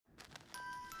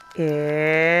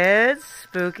It's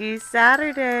Spooky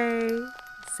Saturday.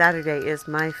 Saturday is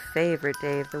my favorite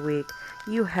day of the week.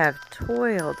 You have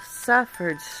toiled,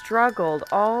 suffered, struggled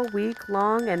all week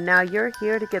long, and now you're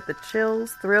here to get the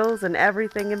chills, thrills, and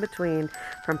everything in between,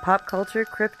 from pop culture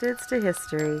cryptids to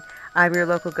history. I'm your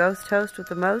local ghost host with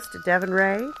the most, Devin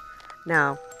Ray.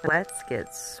 Now, let's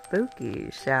get spooky,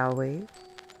 shall we?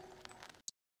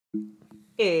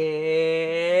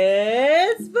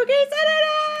 It's Spooky Saturday!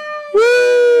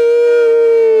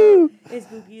 Woo! It's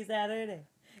Spooky Saturday.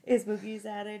 It's Spooky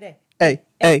Saturday. Hey,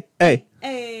 hey, hey.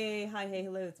 Hey, hi, hey,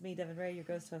 hello. It's me, Devin Ray, your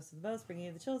ghost host of the most, bringing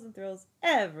you the chills and thrills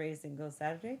every single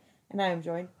Saturday. And I am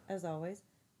joined, as always,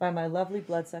 by my lovely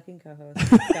blood-sucking co-host.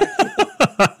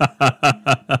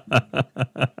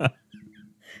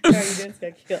 How are you doing,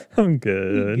 Skekkiel? I'm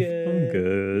good. Good. I'm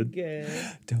good. Good.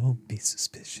 Don't be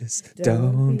suspicious.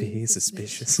 Don't be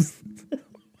suspicious.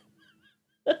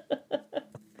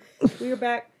 We are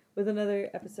back with another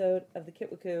episode of the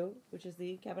Kitwaku, which is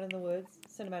the Cabin in the Woods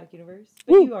cinematic universe.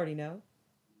 But Woo. you already know.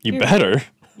 You better.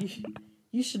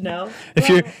 You should know.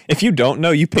 If you don't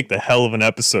know, you picked a hell of an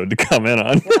episode to come in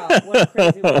on. Wow, what a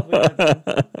crazy world we live in.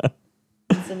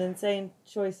 It's an insane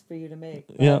choice for you to make.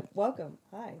 Yeah. Welcome.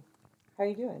 Hi. How are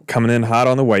you doing? Coming in hot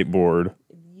on the whiteboard.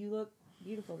 You look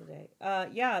beautiful today.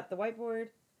 Yeah, the whiteboard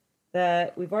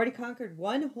that we've already conquered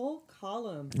one whole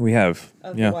column We have.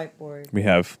 of Yeah, the whiteboard. we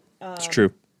have. It's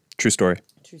true. True story.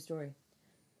 True story.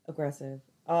 Aggressive.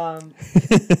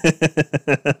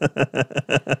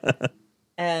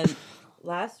 And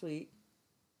last week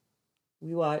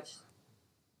we watched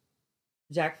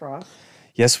Jack Frost.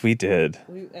 Yes, we did.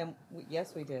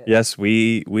 Yes, we did. Yes,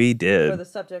 we For did. the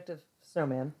subject of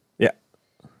Snowman. Yeah.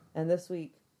 And this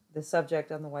week, the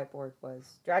subject on the whiteboard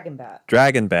was Dragon Bat.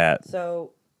 Dragon Bat.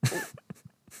 So,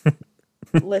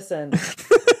 listen,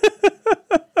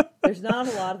 there's not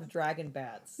a lot of dragon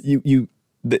bats.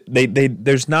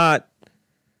 There's not.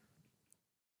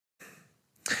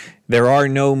 There are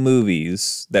no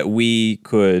movies that we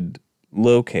could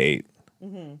locate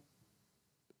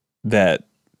that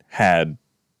had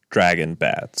dragon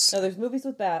bats. No, there's movies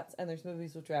with bats and there's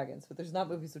movies with dragons, but there's not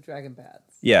movies with dragon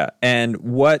bats. Yeah, and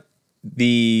what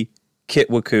the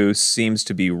Kitwaku seems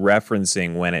to be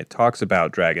referencing when it talks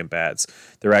about dragon bats,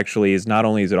 there actually is, not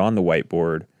only is it on the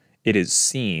whiteboard, it is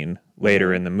seen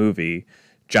later in the movie,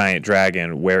 giant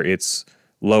dragon, where its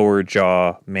lower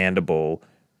jaw mandible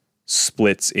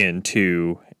splits in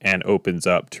two and opens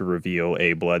up to reveal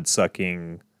a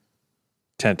blood-sucking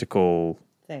tentacle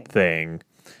thing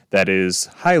that is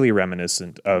highly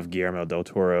reminiscent of Guillermo del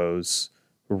Toro's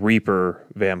Reaper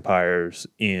vampires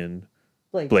in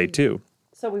Blade 2.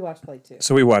 So we watched Blade 2.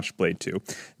 So we watched Blade 2.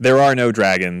 There are no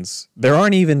dragons. There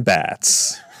aren't even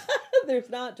bats. There's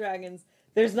not dragons.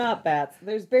 There's not bats.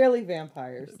 There's barely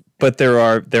vampires. But there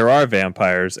are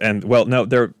vampires, and well, no,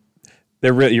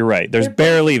 you're right. There's They're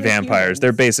barely basically vampires. humans.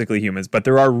 They're basically humans, but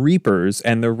there are reapers,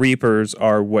 and the reapers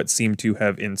are what seem to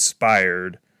have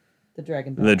inspired The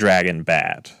dragon bat. the dragon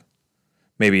bat.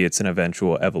 Maybe it's an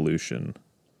eventual evolution.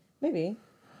 Maybe.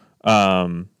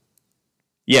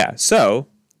 Yeah, so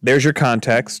there's your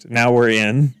context. Now we're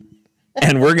in,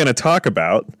 and we're going to talk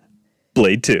about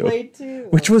Blade 2. Blade 2.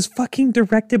 Which was fucking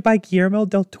directed by Guillermo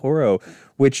del Toro,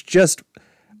 which just,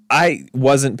 I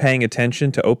wasn't paying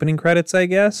attention to opening credits, I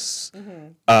guess.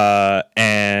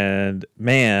 And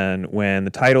man, when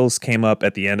the titles came up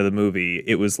at the end of the movie,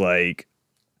 it was like,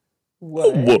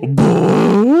 What?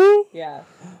 Yeah.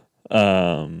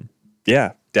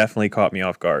 Yeah, definitely caught me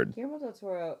off guard. Guillermo del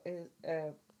Toro is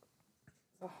a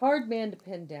hard man to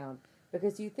pin down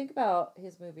because you think about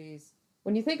his movies.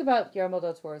 When you think about Guillermo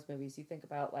del Toro's movies, you think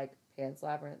about like Pan's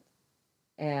Labyrinth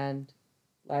and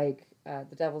like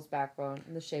The Devil's Backbone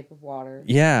and The Shape of Water.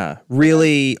 Yeah,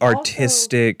 really Also-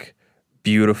 artistic,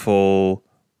 beautiful,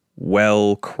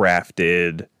 well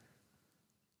crafted,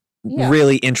 Yeah.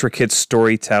 really intricate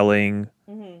storytelling,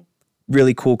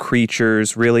 really cool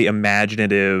creatures, really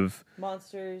imaginative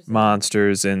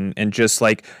Monsters. and just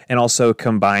like, and also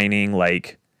combining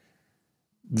like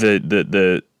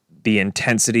the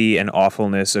intensity and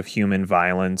awfulness of human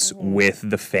violence with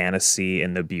the fantasy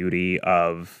and the beauty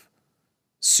of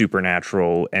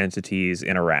supernatural entities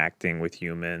interacting with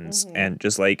humans, and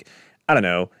just like, I don't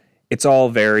know, it's all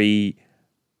very,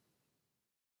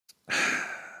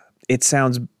 it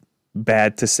sounds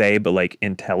bad to say, but like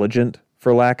intelligent,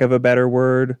 for lack of a better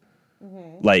word.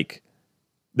 Like,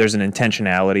 there's an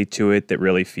intentionality to it that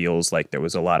really feels like there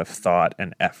was a lot of thought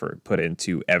and effort put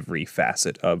into every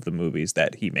facet of the movies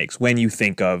that he makes. When you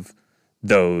think of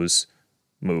those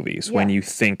movies, when Yeah. you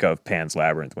think of Pan's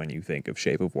Labyrinth, when you think of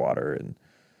Shape of Water, and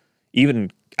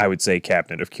even I would say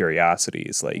Cabinet of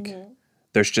Curiosities. Like,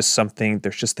 there's just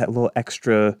that little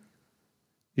extra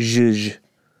zhuzh.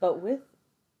 But with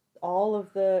all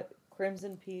of the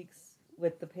Crimson Peaks,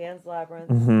 with the Pan's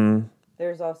Labyrinth,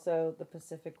 there's also the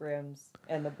Pacific Rims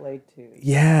and the Blade 2.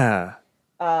 Yeah.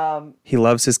 He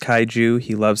loves his kaiju,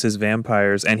 he loves his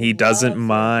vampires, and he doesn't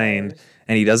mind. Vampires.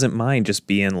 And he doesn't mind just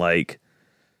being like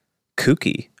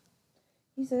kooky.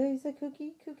 He's a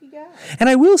kooky guy. And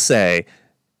I will say,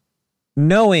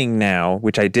 knowing now,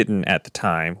 which I didn't at the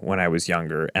time when I was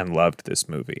younger and loved this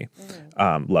movie,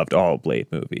 loved all Blade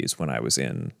movies when I was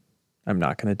in, I'm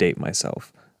not going to date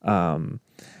myself, when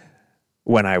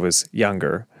I was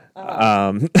younger.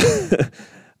 I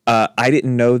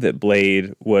didn't know that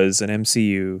Blade was an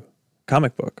MCU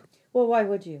comic book. Well, why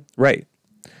would you? Right.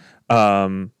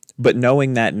 But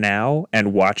knowing that now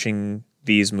and watching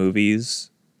these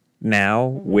movies now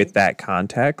with that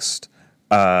context,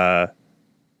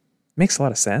 makes a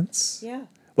lot of sense. Yeah.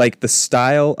 Like the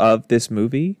style of this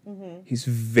movie, he's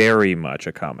very much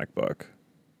a comic book.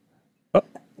 Oh,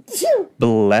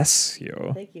 bless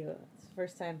you. Thank you. It's the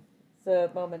first time. It's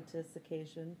a momentous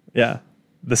occasion. Yeah.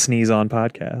 The Sneeze On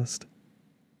podcast.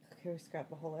 Okay, we scrap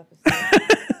the whole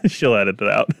episode. She'll edit it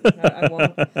out. No, I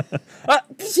won't.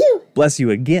 Bless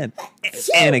you again.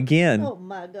 And again. Oh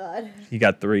my God. You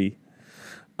got 3.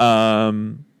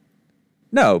 No,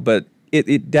 but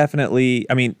it definitely,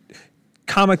 I mean,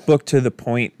 comic book to the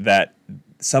point that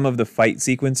some of the fight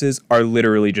sequences are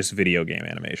literally just video game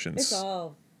animations.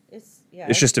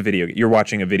 It's just a video. You're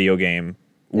watching a video game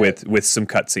with some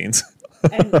cutscenes.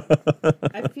 And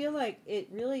I feel like it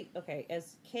really,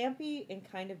 as campy and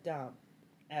kind of dumb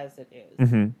as it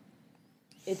is,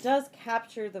 it does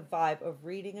capture the vibe of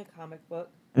reading a comic book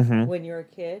when you're a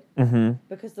kid,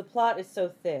 because the plot is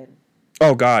so thin.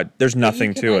 Oh God, there's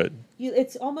nothing to it.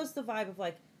 It's almost the vibe of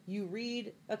like you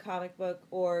read a comic book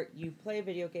or you play a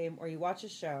video game or you watch a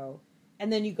show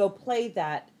and then you go play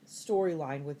that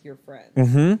storyline with your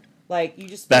friends. Like you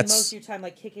just spend most of your time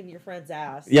like kicking your friend's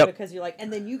ass because you're like,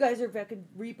 and then you guys are fucking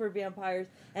Reaper vampires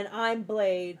and I'm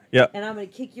Blade and I'm gonna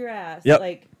kick your ass.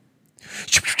 Like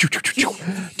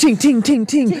ting ting ting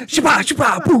ting, shabba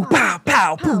shabba, boo pow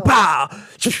pow, boo pow.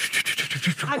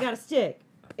 I got a stick.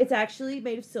 It's actually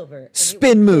made of silver.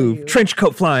 Spin move, trench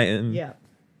coat flying. Yeah,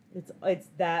 it's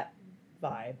that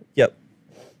vibe. Yep.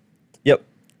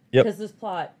 Because this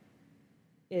plot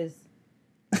is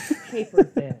paper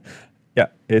thin. Yeah,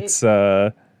 it's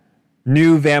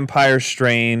new vampire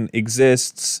strain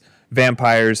exists.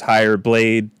 Vampires hire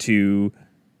Blade to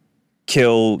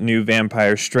kill new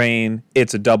vampire strain.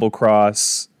 It's a double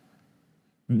cross.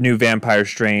 New vampire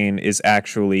strain is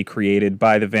actually created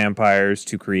by the vampires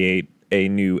to create a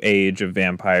new age of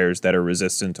vampires that are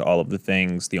resistant to all of the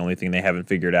things. The only thing they haven't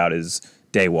figured out is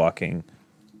daywalking.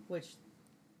 Which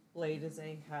Blade is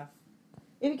a half...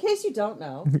 In case you don't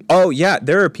know... Oh, yeah,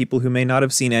 there are people who may not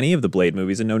have seen any of the Blade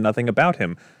movies and know nothing about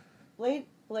him.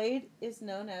 Blade is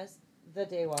known as the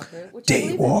Daywalker, which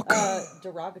Daywalker. I believe is a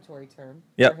derogatory term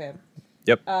for him.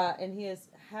 Yep. And he is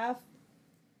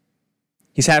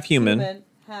He's half human.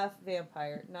 Half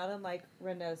vampire, not unlike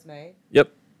Renesmee.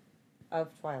 Yep.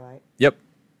 Of Twilight. Yep.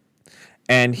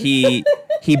 And he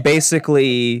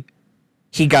basically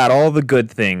he got all the good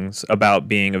things about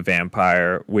being a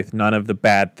vampire with none of the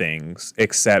bad things,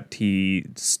 except he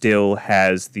still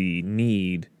has the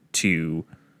need to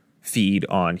feed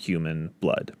on human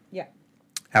blood. Yeah.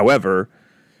 However,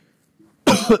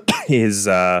 his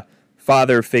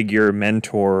father figure,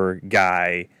 mentor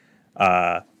guy,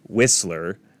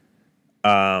 Whistler,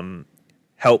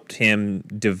 helped him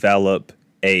develop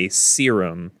a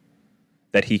serum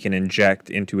that he can inject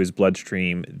into his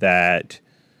bloodstream that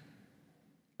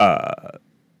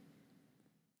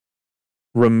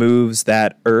removes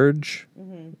that urge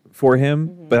for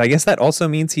him. But I guess that also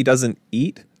means he doesn't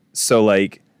eat. So,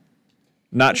 like,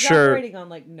 not He's sure. operating on,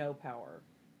 like, no power.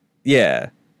 Yeah.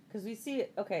 Because we see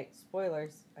it. Okay,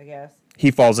 spoilers, I guess.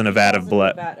 He falls in a vat of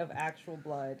blood. A vat of actual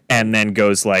blood. And then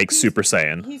goes, like, Super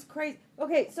Saiyan. He's crazy.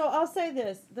 Okay, so I'll say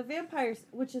this. The vampires,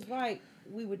 which is why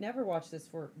we would never watch this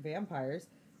for vampires,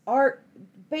 are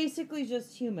basically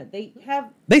just human. They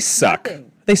suck.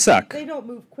 Nothing. They suck. They don't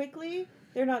move quickly.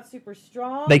 They're not super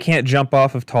strong. They can't jump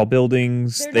off of tall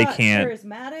buildings. They're not can't.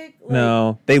 Charismatic. Like,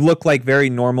 no, they look like very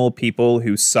normal people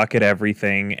who suck at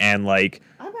everything, and like.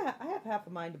 I have half a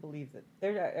mind to believe that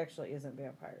there actually isn't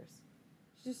vampires.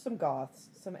 It's just some goths,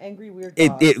 some angry weird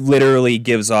goths. It literally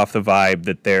gives off the vibe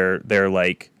that they're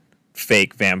like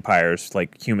fake vampires,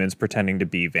 like humans pretending to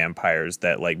be vampires,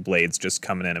 that like Blade's just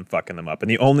coming in and fucking them up.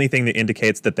 And the only thing that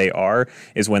indicates that they are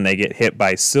is when they get hit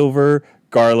by Silver,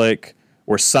 Garlic,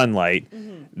 or sunlight,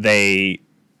 they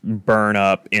burn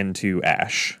up into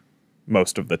ash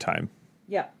most of the time.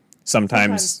 Yeah.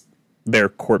 Sometimes their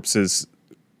corpses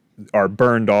are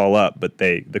burned all up, but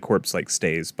the corpse like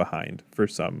stays behind for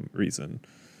some reason.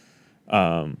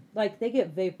 Like they get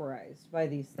vaporized by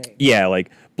these things. Yeah, like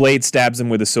Blade stabs him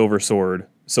with a silver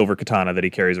katana that he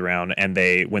carries around, and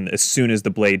as soon as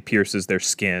the blade pierces their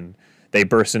skin, they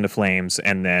burst into flames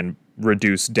and then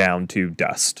reduce down to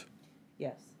dust.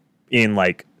 Yes. In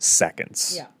like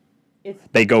seconds. Yeah.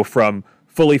 They go from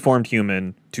fully formed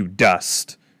human to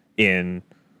dust in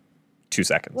 2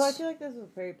 seconds. Well, I feel like this was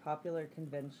a very popular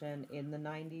convention in the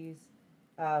 90s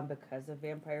because of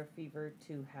vampire fever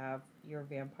to have your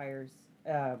vampires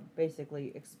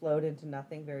basically explode into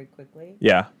nothing very quickly.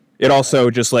 Yeah. It also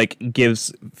just like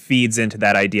feeds into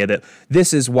that idea that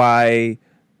this is why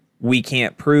we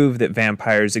can't prove that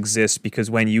vampires exist, because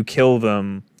when you kill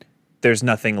them, there's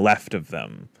nothing left of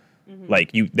them.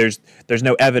 Like there's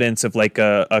no evidence of like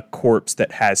a corpse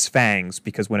that has fangs,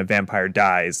 because when a vampire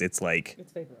dies, it's like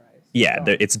it's vaporized. Yeah,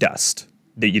 it's dust.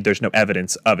 There's no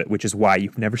evidence of it, which is why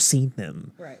you've never seen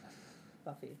them. Right.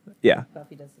 Buffy. Yeah.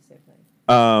 Buffy does the same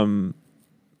thing.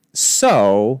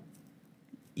 So,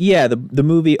 yeah, the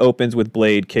movie opens with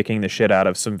Blade kicking the shit out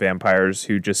of some vampires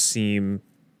who just seem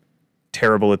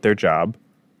terrible at their job.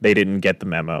 They didn't get the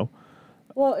memo.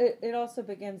 Well, it also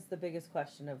begins the biggest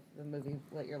question of the movie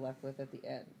that you're left with at the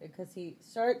end. Because he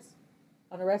starts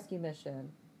on a rescue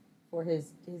mission for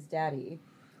his daddy.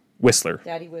 Whistler.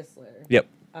 Daddy Whistler. Yep.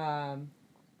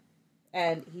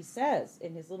 And he says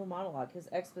in his little monologue, his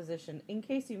exposition, in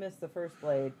case you missed the first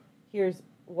Blade, here's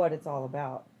what it's all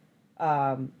about.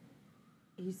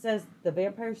 He says the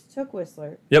vampires took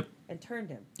Whistler. Yep. And turned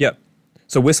him. Yep.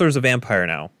 So Whistler's a vampire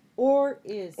now. Or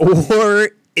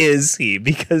is he?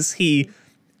 Because he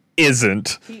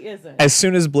isn't. He isn't. As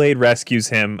soon as Blade rescues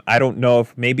him, I don't know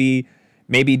if maybe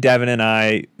Devin and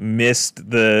I missed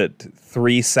the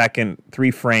 3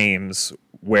 frames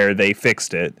where they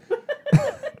fixed it.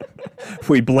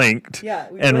 We blinked. Yeah,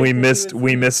 we missed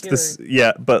this.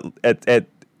 Yeah, but at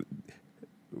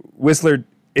Whistler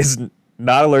is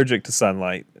not allergic to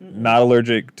sunlight, not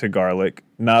allergic to garlic,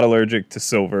 not allergic to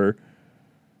silver.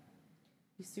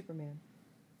 He's Superman.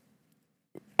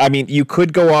 I mean, you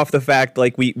could go off the fact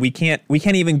like we can't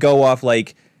even go off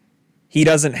like he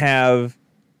doesn't have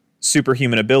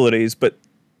superhuman abilities, but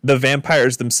the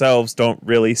vampires themselves don't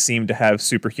really seem to have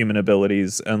superhuman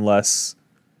abilities unless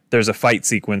there's a fight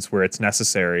sequence where it's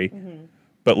necessary. Mm-hmm.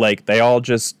 But like they all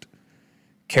just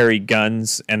carry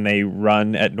guns and they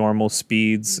run at normal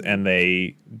speeds, mm-hmm. and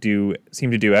they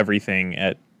seem to do everything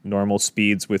at normal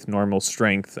speeds with normal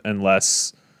strength,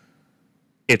 unless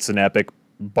it's an epic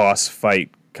boss fight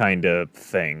kind of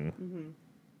thing.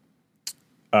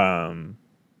 Mm-hmm.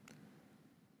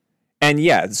 And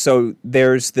yeah, so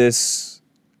there's this,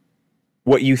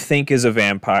 what you think is a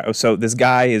vampire. So this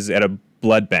guy is at a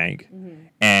blood bank, mm-hmm.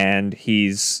 and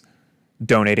he's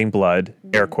donating blood,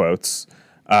 mm-hmm. air quotes.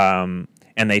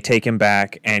 And they take him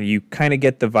back, and you kind of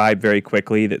get the vibe very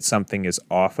quickly that something is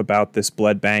off about this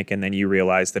blood bank, and then you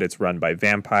realize that it's run by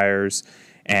vampires,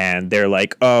 and they're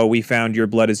like, oh, we found your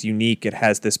blood is unique. It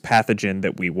has this pathogen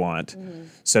that we want. Mm-hmm.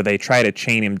 So they try to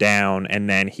chain him down, and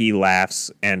then he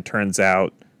laughs and turns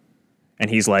out, and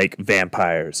he's like,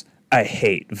 vampires. I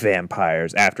hate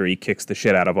vampires, after he kicks the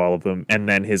shit out of all of them. And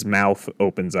then his mouth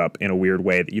opens up in a weird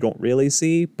way that you don't really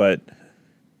see, but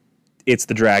it's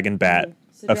the dragon bat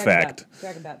effect.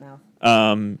 Dragon bat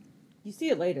mouth. You see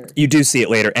it later. You do see it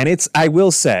later. And I will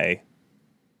say,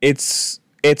 it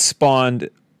spawned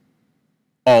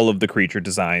all of the creature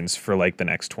designs for like the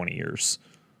next 20 years.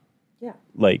 Yeah.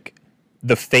 Like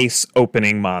the face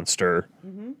opening monster,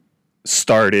 mm-hmm.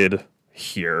 started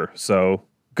here. So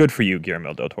good for you,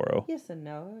 Guillermo del Toro. Yes and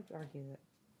no. I would argue that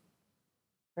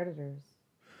predators.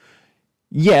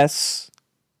 Yes.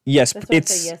 That's why I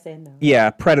say yes and no. Yeah,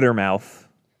 predator mouth.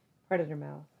 Predator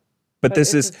mouth. But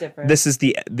this is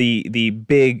the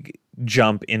big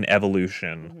jump in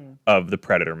evolution, mm-hmm. of the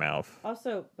predator mouth.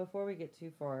 Also, before we get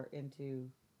too far into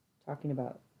talking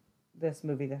about this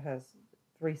movie that has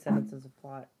 3 sentences of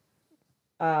plot,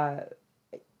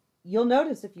 you'll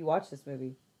notice if you watch this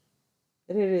movie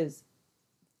that it is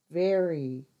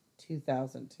very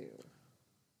 2002.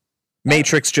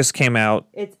 Matrix just came out.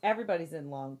 Everybody's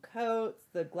in long coats.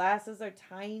 The glasses are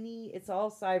tiny. It's all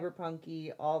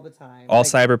cyberpunky all the time. All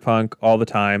cyberpunk all the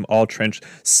time. All trench.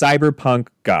 Cyberpunk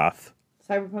goth.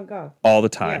 Cyberpunk goth. All the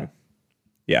time.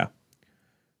 Yeah.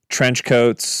 Trench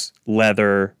coats,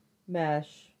 leather.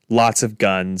 Mesh. Lots of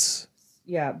guns.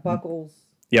 Yeah, buckles.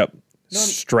 Yep.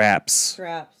 Straps.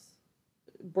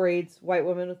 Braids. White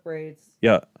women with braids.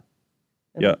 Yeah.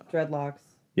 And Yeah. dreadlocks.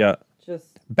 Yeah.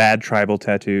 Just Bad tribal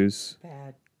tattoos.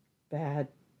 bad, bad,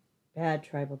 bad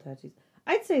tribal tattoos.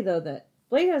 I'd say though that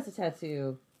Blade has a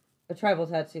tribal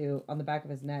tattoo on the back of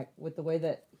his neck with the way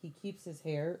that he keeps his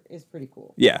hair is pretty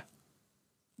cool. Yeah.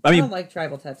 I mean, don't like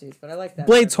tribal tattoos, but I like that.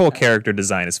 Blade's whole tattoo. character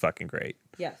design is fucking great.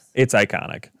 Yes. It's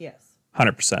iconic. Yes.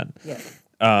 100%. Yes.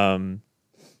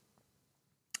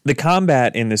 The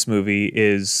combat in this movie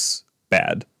is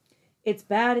bad. It's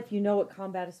bad if you know what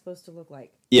combat is supposed to look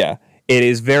like. Yeah. It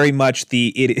is very much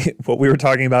what we were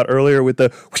talking about earlier with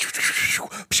the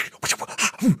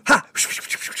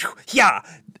yeah.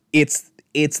 It's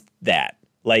that.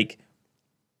 Like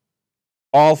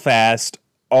all fast,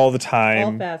 all the time.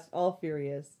 All fast, all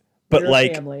furious. But You're a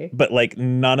like family. but like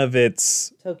none of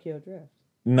it's Tokyo Drift.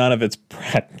 none of it's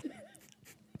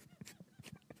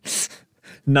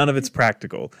none of it's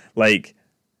practical. Like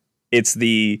it's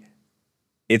the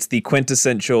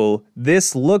quintessential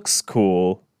this looks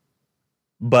cool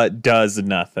but does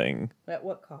nothing. At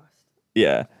what cost?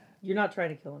 Yeah. You're not trying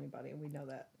to kill anybody, and we know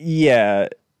that. Yeah.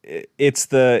 It's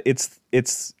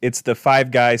the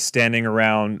five guys standing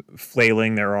around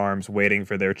flailing their arms waiting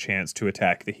for their chance to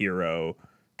attack the hero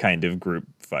kind of group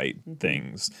fight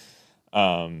things.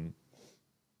 And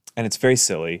it's very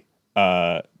silly.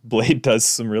 Blade does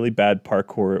some really bad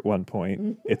parkour at one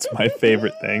point. It's my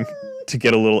favorite thing to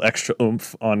get a little extra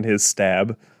oomph on his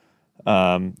stab.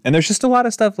 And there's just a lot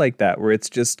of stuff like that where it's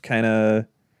just kind of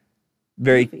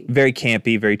very, Goofy. very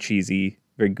campy, very cheesy,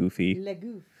 very goofy. Le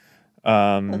goof.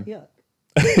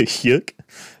 Yuck.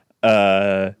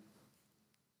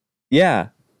 Yeah.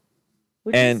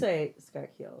 Would And- you say, Scott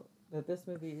Keel, that this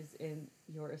movie is in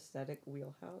your aesthetic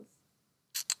wheelhouse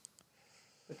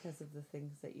because of the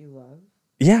things that you love?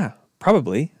 Yeah,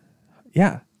 probably.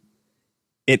 Yeah.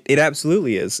 It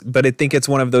absolutely is. But I think it's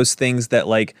one of those things that,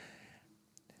 like,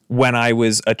 when I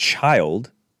was a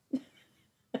child,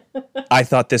 I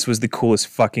thought this was the coolest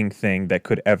fucking thing that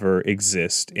could ever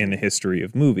exist in the history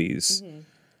of movies.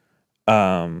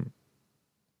 As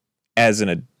an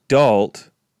adult,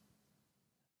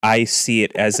 I see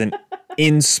it as an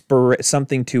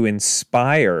something to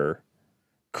inspire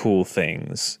cool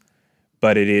things,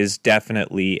 but it is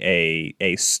definitely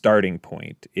a starting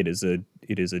point. It is a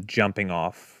jumping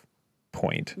off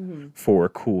point for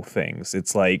cool things.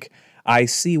 It's like I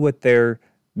see what they're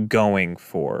going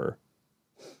for.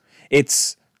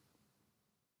 It's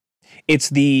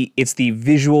the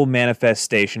visual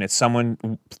manifestation. It's someone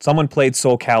played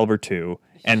Soul Calibur 2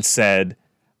 and said,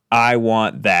 I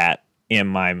want that in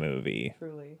my movie.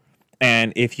 Truly.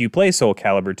 And if you play Soul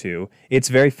Calibur 2, it's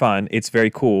very fun, it's very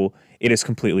cool, it is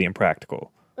completely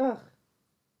impractical. Ugh.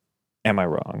 Am I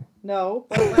wrong? No,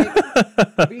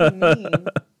 but like, be mean.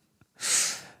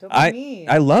 Don't be mean.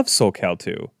 I love Soul Cal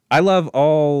 2. I love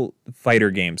all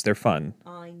fighter games. They're fun,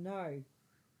 I know.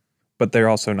 but they're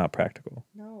also not practical.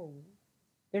 No.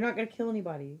 They're not going to kill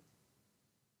anybody.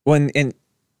 And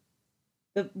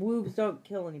The woobs don't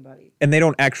kill anybody. they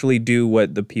don't actually do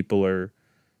what the people are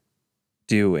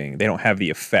doing. They don't have the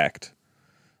effect.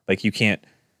 Like you can't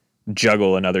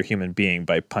juggle another human being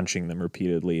by punching them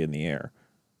repeatedly in the air.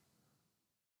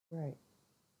 Right.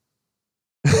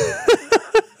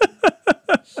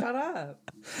 Shut up.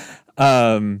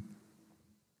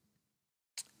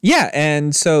 Yeah,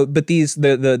 and so but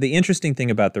the interesting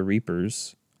thing about the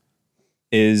Reapers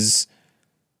is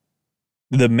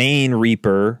the main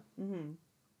Reaper. Mm-hmm.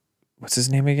 What's his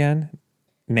name again?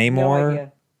 Namor? No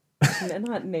idea.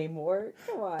 Not Namor.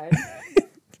 Come on.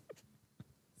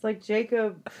 It's like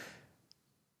Jacob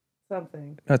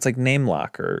something. No, it's like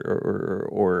Namelock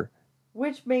or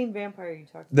Which main vampire are you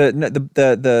talking about?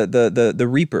 the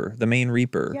Reaper, the main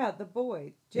Reaper. Yeah, the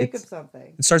boy. Jacob It's-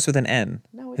 something. It starts with an N.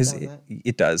 No, it His- doesn't.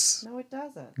 it does. No, it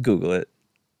doesn't. Google it.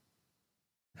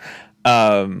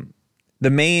 The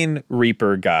main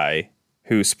Reaper guy,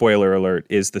 who, spoiler alert,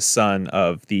 is the son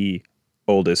of the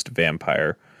oldest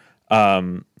vampire.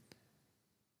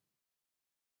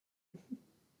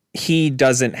 He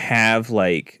doesn't have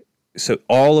so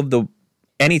all of the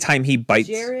anytime he bites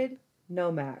Jared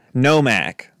Nomak.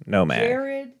 Nomak.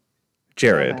 Jared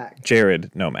Nomak.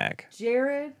 Jared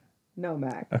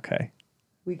Nomak. Okay.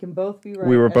 We can both be right.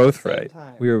 We were at both the same right.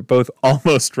 time. We were both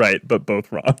almost right, but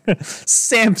both wrong.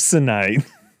 Samsonite.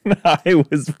 I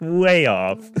was way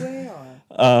off. Way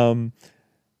off.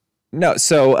 No,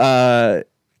 so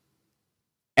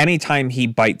anytime he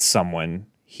bites someone,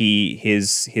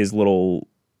 his little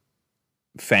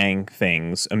fang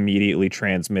things immediately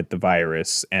transmit the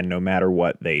virus, and no matter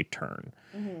what, they turn.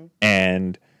 Mm-hmm.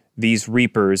 And these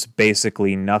Reapers,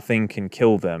 basically nothing can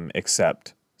kill them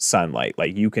except sunlight.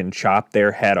 Like you can chop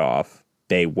their head off,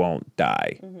 they won't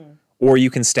die. Mm-hmm. Or you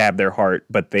can stab their heart,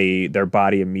 but their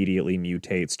body immediately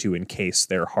mutates to encase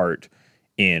their heart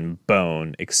in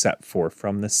bone, except for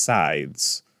from the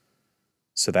sides.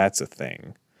 So that's a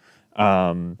thing.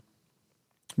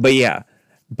 But yeah,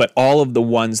 but all of the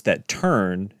ones that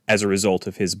turn as a result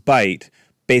of his bite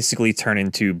basically turn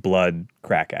into blood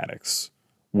crack addicts,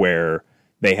 where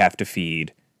they have to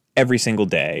feed every single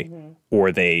day,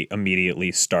 or they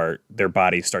immediately their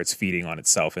body starts feeding on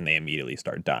itself and they immediately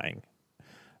start dying.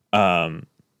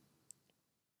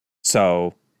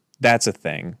 So that's a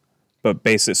thing. But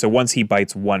so once he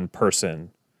bites one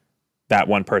person, that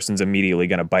one person's immediately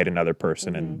going to bite another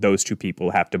person, and those two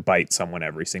people have to bite someone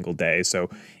every single day. So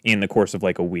in the course of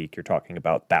like a week, you're talking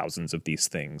about thousands of these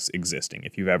things existing.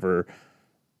 If you've ever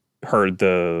heard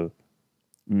the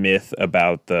myth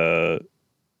about the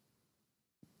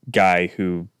guy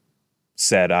who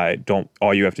said,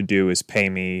 all you have to do is pay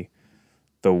me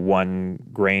the 1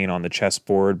 grain on the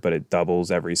chessboard, but it doubles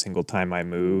every single time I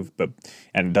move.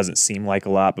 And it doesn't seem like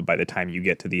a lot, but by the time you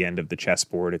get to the end of the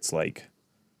chessboard, it's like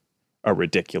a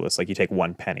ridiculous. Like you take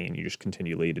 1 penny and you just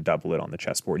continually to double it on the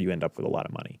chessboard, you end up with a lot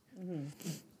of money.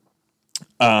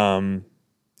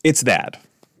 It's that,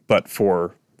 but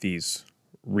for these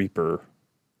Reaper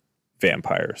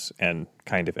vampires, and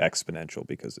kind of exponential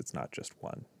because it's not just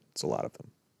one; it's a lot of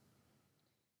them.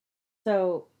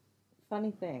 So, funny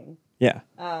thing. Yeah.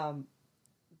 What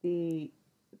is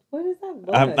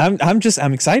that?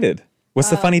 I'm excited. What's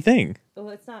the funny thing?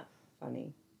 Well, it's not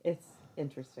funny. It's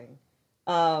interesting.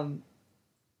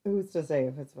 Who's to say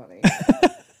if it's funny?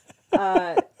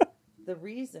 The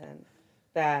reason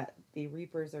that the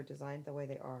Reapers are designed the way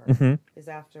they are is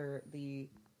after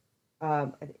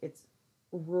it's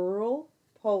rural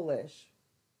Polish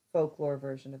folklore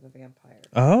version of a vampire.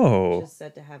 Oh. Which is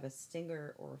said to have a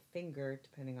stinger or a finger,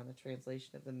 depending on the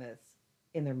translation of the myths,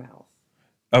 in their mouth.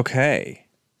 Okay.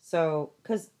 So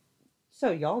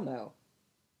y'all know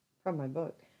from my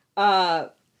book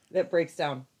that breaks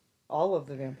down all of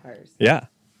the vampires. Yeah.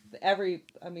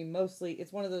 Mostly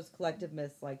it's one of those collective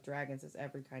myths like dragons, as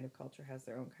every kind of culture has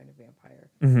their own kind of vampire.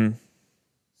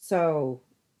 So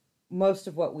most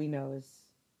of what we know is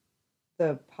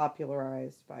the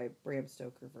popularized by Bram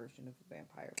Stoker version of a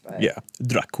vampire. But yeah,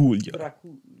 Dracula.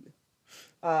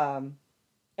 And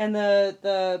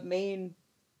the main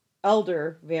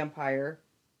elder vampire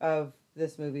of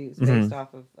this movie is based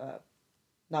off of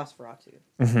Nosferatu.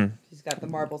 He's got the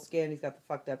marble skin. He's got the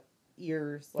fucked up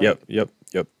ears. Yep. But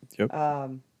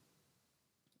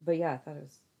yeah, I thought it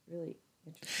was really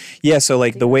interesting. Yeah, so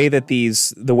like the way that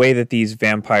these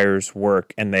vampires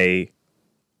work, and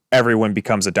everyone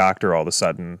becomes a doctor all of a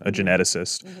sudden, a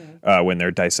geneticist, when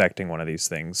they're dissecting one of these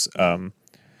things. The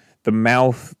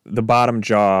bottom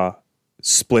jaw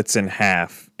splits in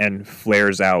half and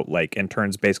flares out and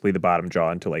turns basically the bottom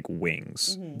jaw into like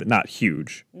wings. Not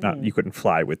huge, not you couldn't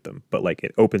fly with them, but like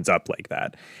it opens up like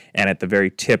that. And at the very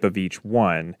tip of each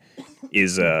one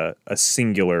is a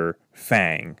singular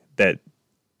fang that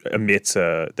emits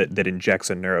that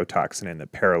injects a neurotoxin and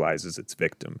that paralyzes its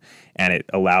victim, and it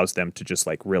allows them to just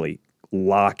like really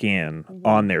lock in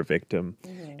on their victim.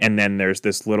 And then there's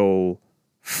this little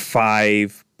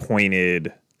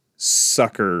 5-pointed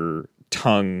sucker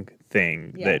tongue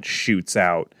thing that shoots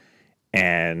out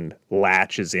and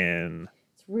latches in.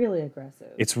 It's really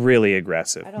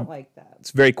aggressive. I don't like that.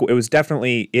 It's very cool. It was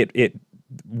definitely it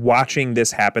watching this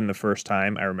happen the first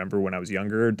time. I remember when I was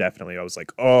younger, definitely I was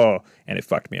like, oh, and it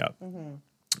fucked me up.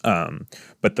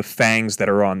 But the fangs that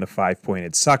are on the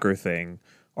 5-pointed sucker thing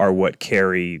are what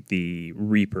carry the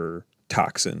Reaper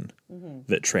toxin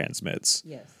that transmits.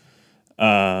 Yes.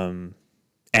 And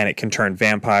it can turn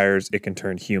vampires, it can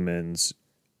turn humans.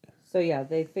 So yeah,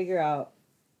 they figure out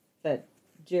that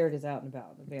Jared is out and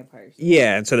about, the vampires.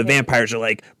 Yeah, and so the vampires are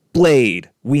like, Blade,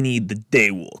 we need the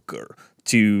Daywalker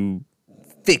to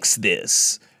fix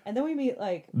this. And then we meet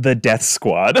the Death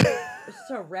Squad. It's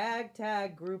just a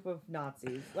ragtag group of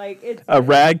Nazis. It's a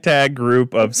ragtag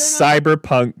group of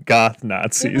cyberpunk goth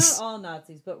Nazis. They're not all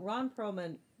Nazis, but Ron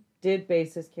Perlman did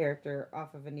base his character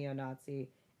off of a neo-Nazi.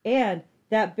 And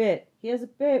he has a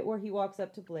bit where he walks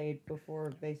up to Blade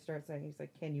before they start saying, he's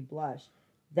like, "Can you blush?"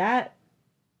 That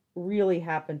really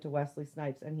happened to Wesley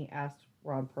Snipes, and he asked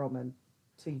Ron Perlman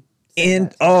to say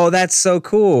that. Oh, that's so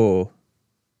cool.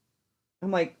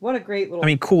 I'm like, what a great little... I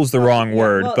mean, cool's the wrong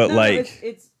word, but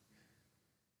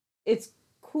it's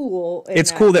cool.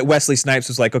 It's cool that Wesley Snipes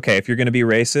was like, okay, if you're going to be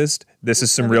racist, this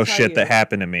is some real shit that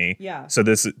happened to me. Yeah. So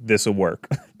this will work.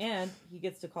 And he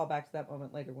gets to call back to that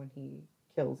moment later when he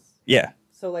kills. Yeah.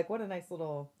 So what a nice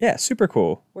little... Yeah, super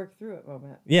cool. Work through it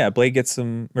moment. Yeah,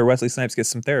 Wesley Snipes gets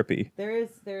some therapy. There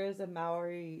is a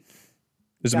Maori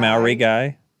There's a Maori guy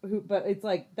guy. who, but it's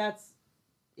like that's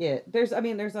it. There's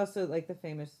also like the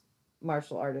famous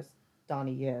martial artist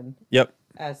Donnie Yen Yep.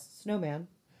 as Snowman.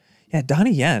 Yeah,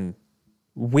 Donnie Yen.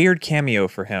 Weird cameo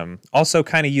for him. Also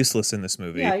kind of useless in this Yeah,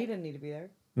 movie. he didn't need to be there.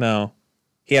 No.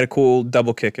 He had a cool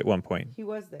double kick at one point. He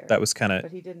was there. That was kind of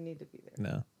but he didn't need to be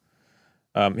there.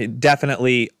 no. He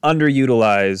definitely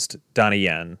underutilized Donnie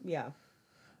Yen. Yeah.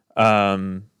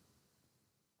 Um,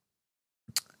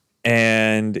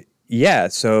 and yeah,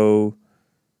 so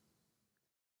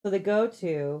So they go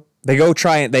to they go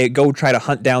try to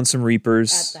hunt down some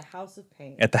Reapers at the House of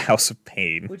Pain. at the House of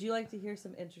Pain. Would you like to hear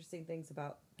some interesting things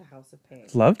about the House of Pain?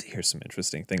 Love to hear some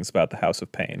interesting things about the House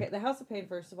of Pain. Okay, the House of Pain,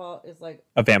 first of all, is like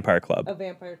A vampire club. a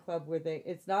vampire club where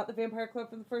it's not the vampire club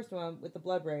from the first one with the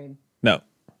blood rain. No.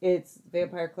 It's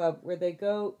vampire club where they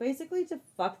go basically to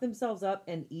fuck themselves up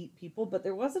and eat people, but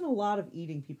there wasn't a lot of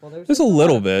eating people. There's just a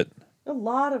little bit. a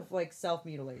lot of like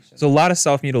self-mutilation. There's a lot of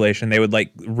self-mutilation. They would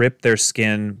like rip their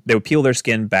skin. They would peel their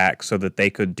skin back so that they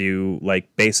could do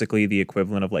like basically the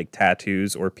equivalent of like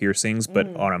tattoos or piercings, but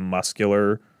on the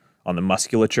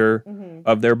musculature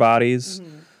of their bodies.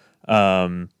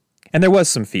 And there was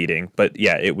some feeding, but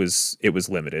yeah, it was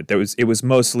limited. It was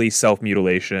mostly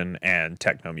self-mutilation and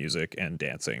techno music and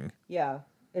dancing. Yeah,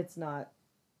 it's not.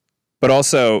 But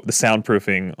also the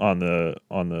soundproofing on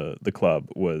the club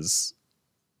was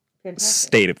Fantastic.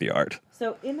 state of the art.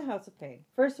 So in the House of Pain,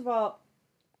 first of all,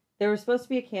 there was supposed to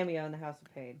be a cameo in the House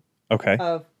of Pain Okay.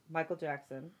 of Michael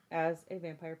Jackson as a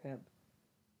vampire pimp.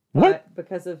 What? But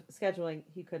because of scheduling,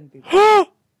 he couldn't be there.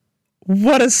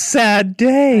 What a sad I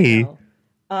day. know.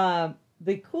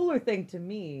 The cooler thing to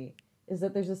me is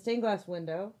that there's a stained glass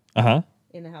window Uh-huh.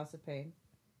 in the House of Pain,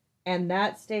 and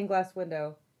that stained glass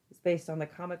window is based on the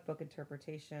comic book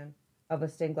interpretation of a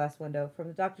stained glass window from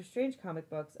the Doctor Strange comic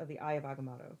books of the Eye of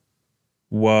Agamotto.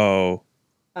 Whoa.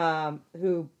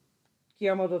 Who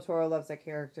Guillermo del Toro loves that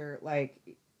character. Like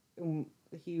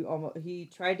he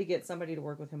tried to get somebody to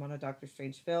work with him on a Doctor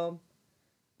Strange film.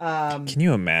 Can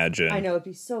you imagine? I know it'd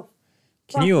be so.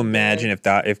 Can you fucking imagine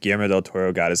good. if Guillermo del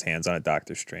Toro got his hands on a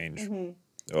Doctor Strange?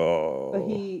 Oh. But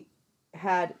he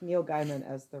had Neil Gaiman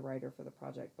as the writer for the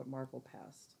project, but Marvel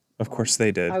passed. Of course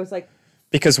they did. I was like,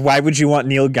 Because why would you want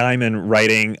Neil Gaiman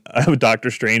writing a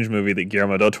Doctor Strange movie that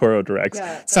Guillermo del Toro directs? Yeah,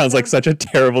 that sounds like such a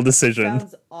terrible decision.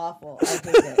 sounds awful. I hate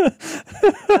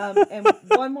it. And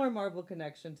one more Marvel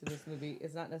connection to this movie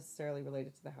is not necessarily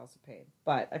related to the House of Pain,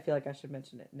 but I feel like I should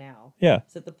mention it now. Yeah.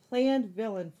 So the planned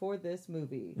villain for this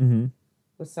movie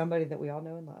was somebody that we all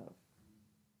know and love,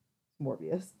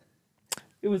 Morbius.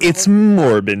 It's almost,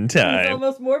 Morbin it was time.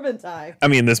 almost Morbin time. I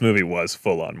mean, this movie was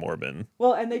full on Morbin.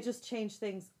 Well, and they just changed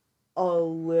things a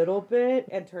little bit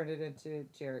and turned it into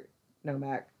Jared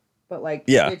Nomak, but like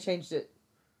they changed it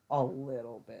a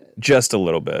little bit, just a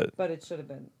little bit. but it should have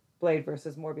been Blade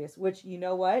versus Morbius, which you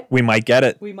know what? We might get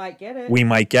it. We might get it. We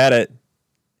might get it.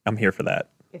 I'm here for that.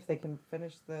 If they can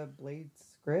finish the Blade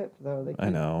script, though, they keep I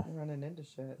know. running into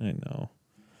shit. I know.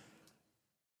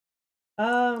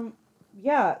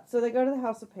 Yeah, so they go to the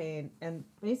House of Pain, and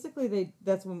basically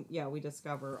that's when, we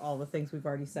discover all the things we've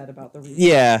already said about the reason.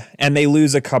 Yeah, and they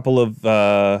lose a couple of,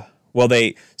 one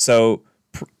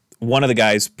of the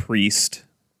guys, Priest,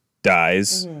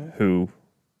 dies, who,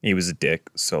 he was a dick,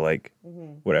 so like,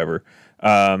 whatever.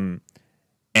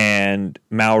 And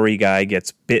Maori guy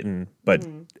gets bitten, but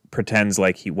pretends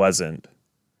like he wasn't,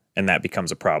 and that becomes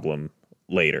a problem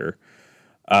later.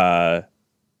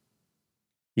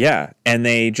 Yeah, and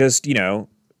they just,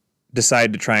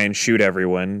 decide to try and shoot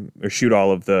everyone, or shoot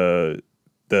all of the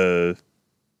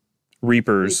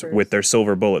Reapers with their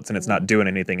silver bullets, and it's not doing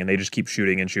anything, and they just keep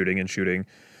shooting and shooting and shooting,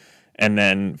 and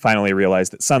then finally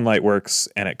realize that sunlight works,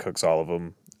 and it cooks all of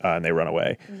them, and they run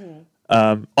away.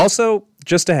 Also,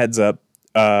 just a heads up,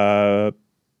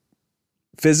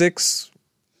 physics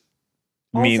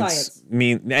All science.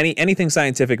 Anything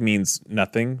scientific means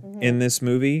nothing in this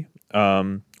movie.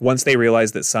 Once they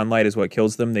realize that sunlight is what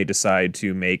kills them, they decide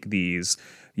to make these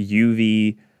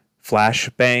UV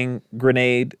flashbang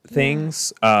grenade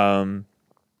things.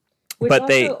 Which but also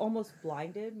they almost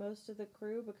blinded most of the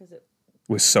crew because it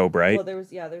was so bright. Well,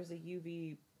 there's a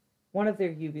UV, one of their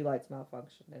UV lights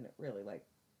malfunctioned, and it really like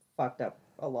fucked up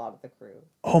a lot of the crew.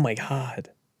 Oh my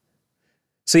god!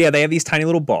 So yeah, they have these tiny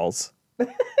little balls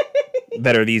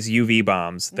that are these UV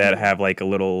bombs that have like a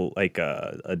little like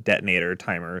a detonator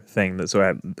timer thing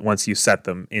that once you set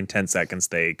them in 10 seconds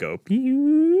they go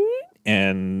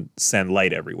and send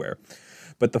light everywhere.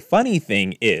 But the funny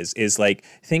thing is like,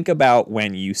 think about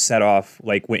when you set off,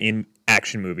 like when in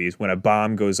action movies, when a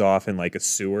bomb goes off in like a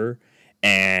sewer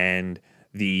and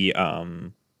the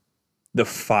the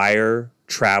fire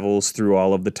travels through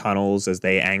all of the tunnels as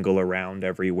they angle around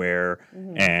everywhere,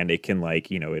 and it can like,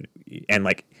 and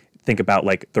like think about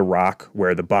like The Rock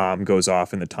where the bomb goes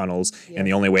off in the tunnels and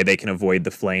the only way they can avoid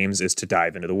the flames is to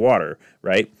dive into the water,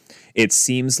 right? It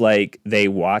seems like they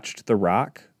watched The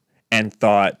Rock and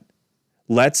thought,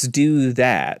 let's do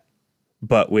that,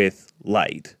 but with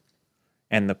light.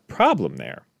 And the problem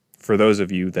there, for those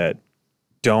of you that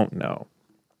don't know,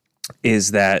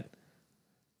 is that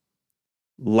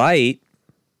light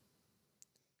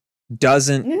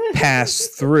doesn't pass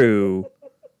through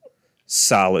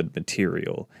solid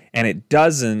material, and it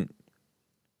doesn't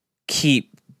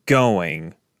keep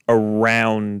going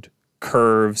around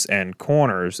curves and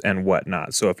corners and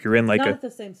whatnot. So if you're in like not at the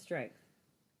same strength,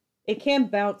 it can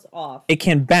bounce off. It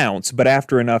can bounce, but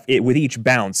after enough, with each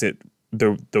bounce,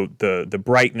 the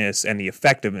brightness and the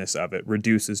effectiveness of it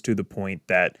reduces to the point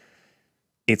that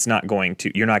it's not going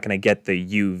to, you're not going to get the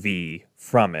UV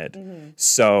from it.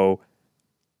 So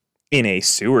in a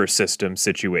sewer system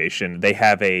situation, they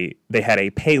had a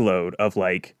payload of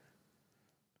like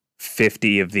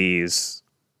 50 of these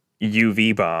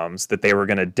UV bombs that they were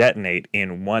going to detonate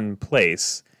in one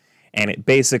place, and it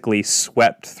basically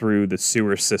swept through the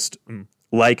sewer system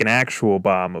like an actual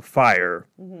bomb of fire.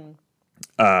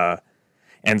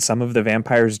 And some of the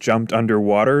vampires jumped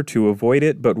underwater to avoid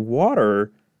it, but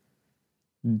water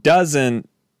doesn't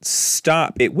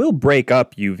stop. It will break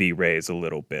up UV rays a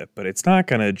little bit, but it's not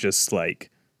going to just like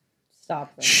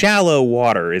stop them. Shallow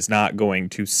water is not going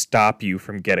to stop you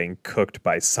from getting cooked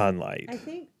by sunlight. I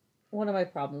think one of my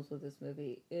problems with this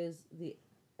movie is the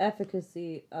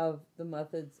efficacy of the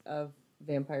methods of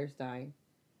vampires dying,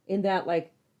 in that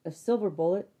like a silver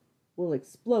bullet will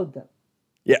explode them.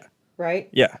 Yeah. Right?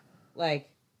 Yeah. Like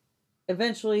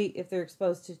eventually if they're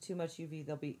exposed to too much UV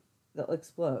they'll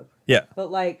explode. Yeah.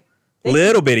 But like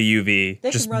little bit of UV.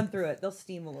 They can run through it. They'll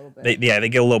steam a little bit. They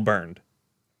get a little burned.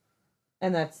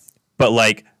 And that's... But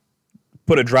like,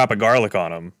 put a drop of garlic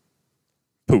on them.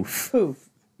 Poof. Poof.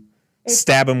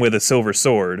 Stab them with a silver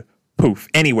sword. Poof.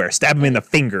 Anywhere. Stab them in the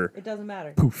finger. It doesn't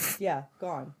matter. Poof. Yeah,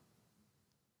 gone.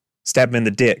 Stab them in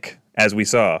the dick, as we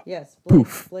saw. Yes.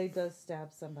 Poof. Blade does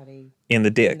stab somebody in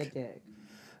the dick. In the dick.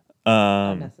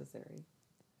 Unnecessary.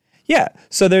 Yeah.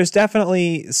 So there's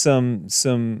definitely some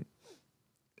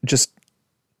just,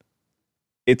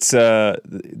 it's the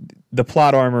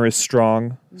plot armor is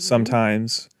strong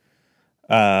sometimes.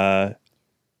 What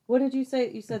did you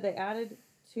say? You said they added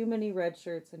too many red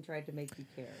shirts and tried to make you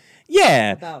care.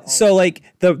 Yeah. So like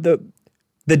the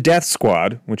Death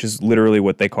Squad, which is literally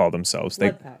what they call themselves.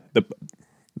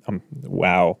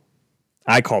 Wow.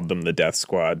 I called them the Death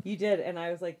Squad. You did, and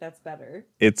I was like, that's better.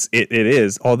 It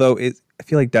is. Although I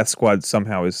feel like Death Squad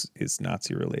somehow is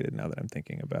Nazi related now that I'm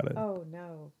thinking about it. Oh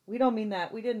no. We don't mean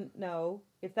that. We didn't know.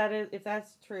 If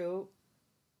that's true,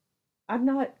 I'm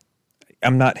not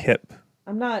hip.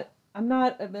 I'm not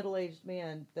a middle-aged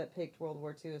man that picked World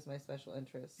War II as my special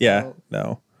interest. Yeah, so.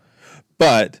 no.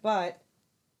 But fuck.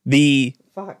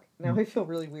 Now I feel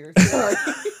really weird. Sorry.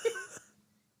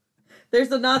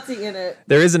 There's a Nazi in it.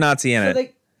 There is a Nazi in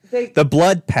it. The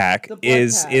Blood Pack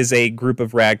is a group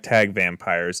of ragtag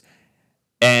vampires,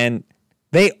 and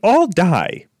they all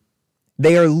die.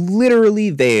 They are literally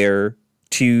there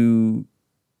to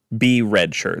be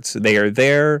red shirts. They are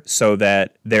there so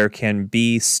that there can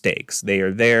be stakes. They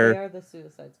are there. They are the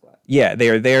Suicide Squad. Yeah, they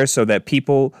are there so that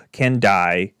people can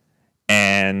die,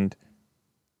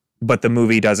 but the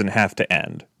movie doesn't have to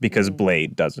end because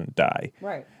Blade doesn't die.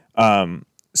 Right.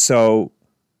 So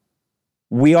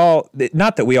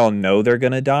not that we all know they're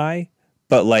going to die,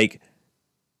 but like,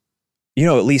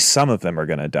 at least some of them are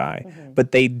going to die.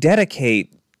 But they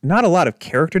dedicate not a lot of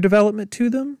character development to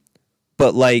them,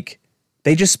 but like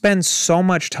they just spend so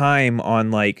much time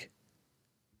on like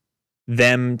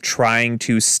them trying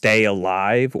to stay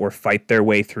alive or fight their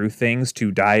way through things to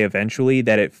die eventually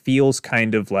that it feels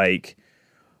kind of like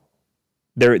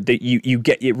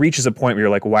it reaches a point where you're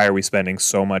like, why are we spending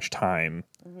so much time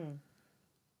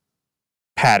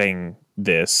padding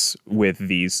this with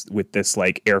this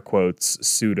like air quotes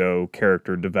pseudo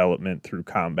character development through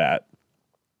combat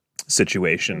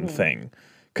situation thing?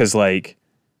 Because like,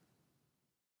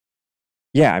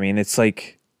 yeah, I mean, it's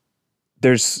like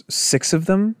there's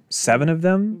 7 of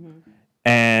them,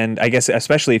 and I guess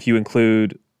especially if you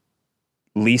include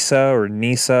Lisa or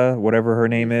Nisa, whatever her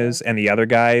name is, and the other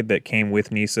guy that came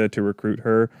with Nisa to recruit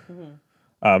her,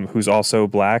 who's also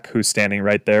black, who's standing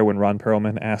right there when Ron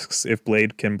Perlman asks if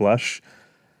Blade can blush.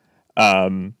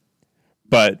 Yeah,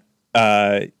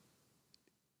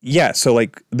 so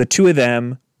like the 2 of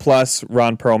them plus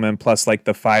Ron Perlman plus like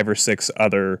the 5 or 6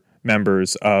 other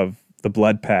members of the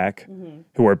Blood Pack,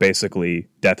 who are basically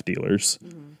death dealers.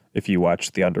 If you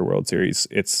watch the Underworld series,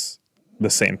 it's the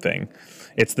same thing.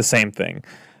 It's the same thing.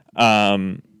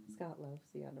 Scott loves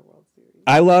the Underworld series.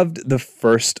 I loved the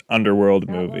first Underworld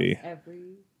movie.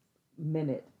 Every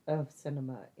minute of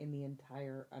cinema in the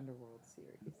entire Underworld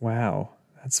series. Wow.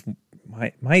 That's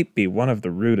might be one of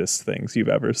the rudest things you've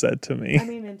ever said to me. I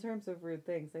mean, in terms of rude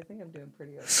things, I think I'm doing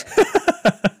pretty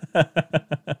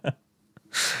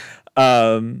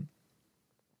okay.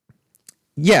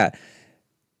 Yeah.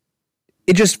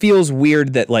 It just feels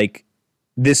weird that like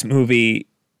this movie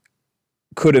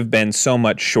could have been so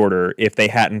much shorter if they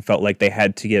hadn't felt like they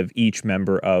had to give each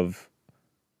member of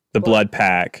the Blood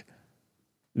Pack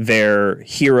their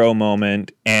hero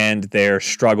moment and their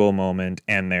struggle moment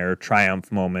and their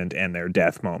triumph moment and their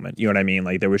death moment. You know what I mean?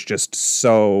 Like there was just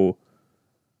so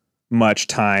much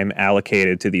time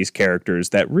allocated to these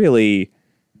characters that really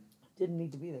didn't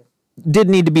need to be there.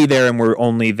 Didn't need to be there and were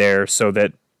only there so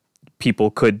that people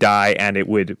could die and it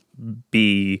would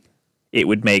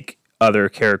make other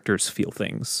characters feel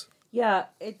things. Yeah,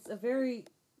 it's a very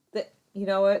you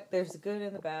know what? There's the good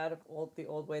and the bad of the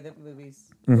old way that movies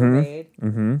were made,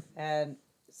 and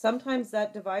sometimes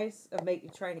that device of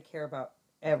trying to care about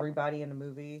everybody in a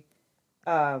movie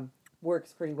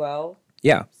works pretty well.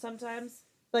 Yeah. Sometimes,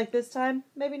 like this time,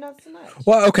 maybe not so much.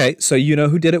 Well, okay, so you know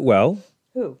who did it well?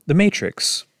 Who? The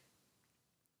Matrix.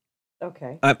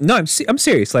 Okay. No, I'm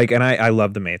serious. Like, and I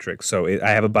love The Matrix, so I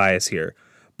have a bias here.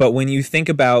 But when you think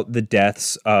about the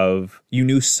deaths of, you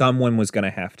knew someone was going to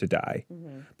have to die.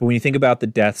 But when you think about the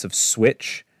deaths of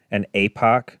Switch and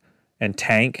APOC and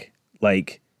Tank,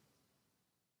 like,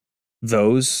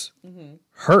 those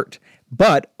hurt.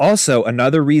 But also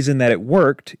another reason that it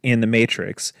worked in The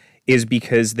Matrix is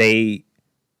because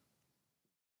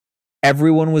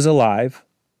everyone was alive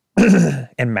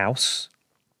and Mouse.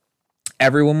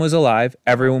 Everyone was alive.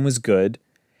 Everyone was good.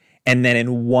 And then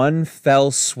in one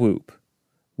fell swoop,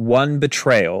 one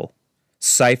betrayal,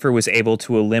 Cypher was able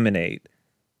to eliminate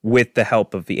with the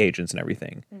help of the agents and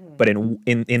everything. But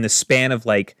in the span of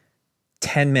like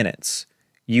 10 minutes,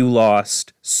 you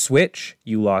lost Switch,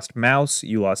 you lost Mouse,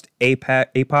 you lost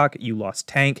APOC, you lost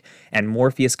Tank, and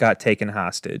Morpheus got taken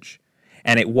hostage.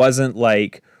 And it wasn't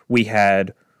like we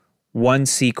had one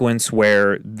sequence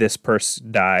where this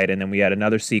person died, and then we had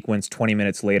another sequence 20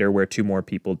 minutes later where two more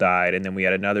people died, and then we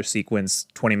had another sequence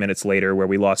 20 minutes later where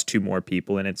we lost two more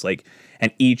people, and it's like,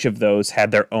 and each of those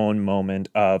had their own moment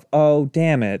of, oh,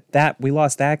 damn it, we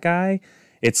lost that guy.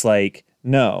 It's like,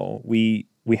 no, we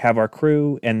have our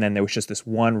crew, and then there was just this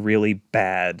one really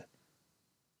bad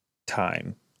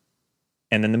time.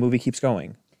 And then the movie keeps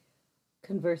going.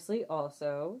 Conversely,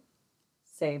 also,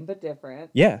 same but different.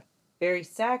 Yeah. Very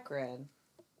saccharine.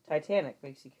 Titanic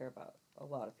makes you care about a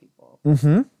lot of people.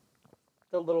 Mm-hmm.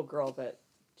 The little girl that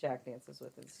Jack dances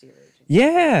with in Steerage.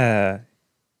 Yeah.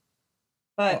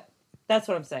 But that's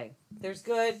what I'm saying. There's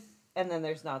good, and then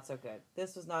there's not so good.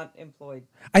 This was not employed.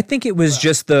 I think it was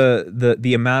just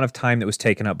the amount of time that was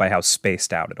taken up by how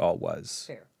spaced out it all was.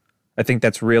 Fair. I think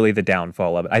that's really the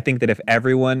downfall of it. I think that if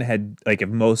everyone had, like, if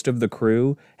most of the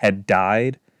crew had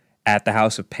died at the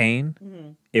House of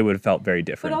Pain, it would have felt very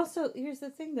different. But also, here's the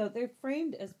thing, though. They're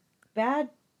framed as bad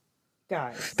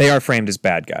guys. They are framed as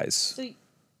bad guys. So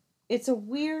it's a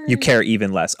weird... You care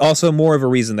even less. Also, more of a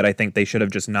reason that I think they should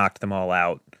have just knocked them all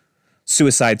out.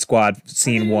 Suicide Squad,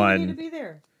 scene one. They need to be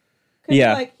there.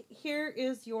 Yeah. Like, here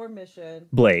is your mission.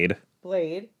 Blade.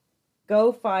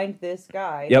 Go find this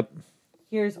guy. Yep.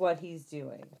 Here's what he's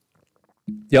doing.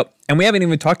 Yep. And we haven't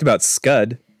even talked about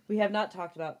Scud. We have not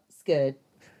talked about Scud.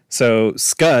 So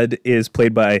Scud is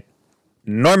played by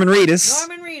Norman Reedus.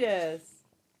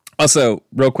 Also,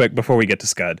 real quick before we get to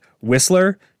Scud,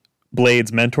 Whistler,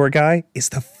 Blade's mentor guy, is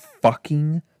the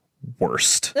fucking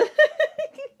worst.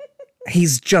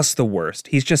 He's just the worst.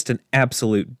 He's just an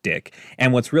absolute dick.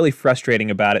 And what's really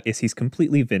frustrating about it is he's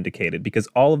completely vindicated because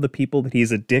all of the people that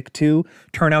he's a dick to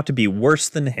turn out to be worse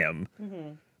than him.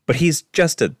 But he's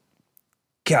just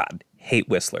God, hate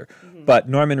Whistler. But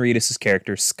Norman Reedus'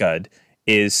 character, Scud,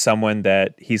 is someone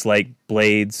that he's like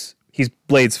Blade's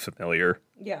familiar.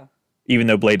 Yeah. Even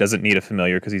though Blade doesn't need a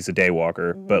familiar because he's a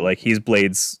daywalker. But like he's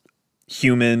Blade's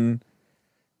human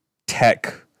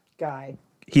tech guy.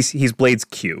 He's Blade's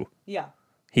Q. Yeah.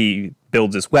 He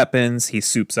builds his weapons, he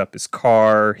soups up his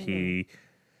car, he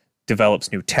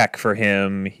develops new tech for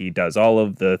him, he does all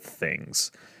of the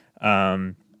things.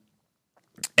 And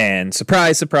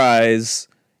surprise, surprise,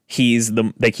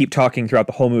 they keep talking throughout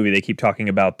the whole movie, they keep talking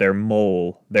about their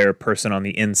mole, their person on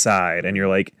the inside, and you're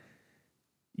like,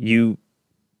 the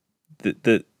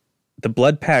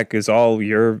blood pack is all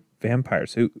your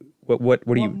vampires. What do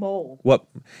What you mole? what?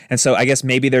 And so I guess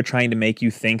maybe they're trying to make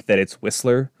you think that it's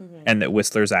Whistler and that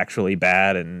Whistler's actually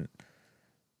bad and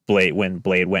Blade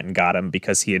went and got him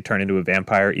because he had turned into a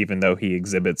vampire, even though he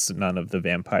exhibits none of the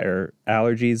vampire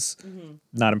allergies.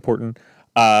 Not important.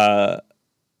 But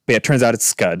yeah, it turns out it's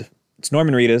Scud. It's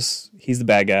Norman Reedus. He's the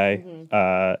bad guy.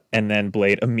 And then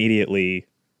Blade immediately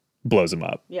blows him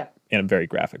up Yeah. in a very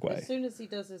graphic As way. soon as he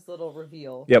does his little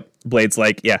reveal. Yep. Blade's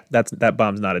like, yeah, that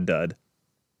bomb's not a dud.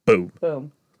 Boom.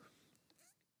 Boom.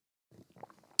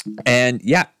 And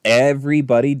yeah,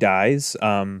 everybody dies.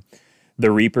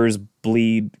 The Reapers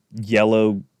bleed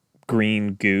yellow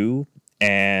green goo,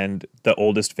 and the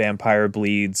oldest vampire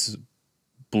bleeds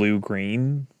blue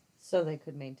green. So they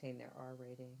could maintain their R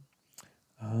rating.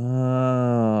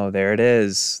 Oh, there it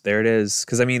is. There it is.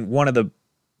 Because I mean, one of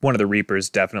the Reapers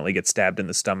definitely gets stabbed in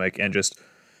the stomach and just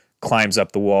climbs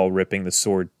up the wall, ripping the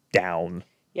sword down.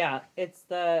 Yeah, it's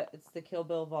the Kill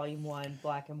Bill Volume 1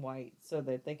 black and white so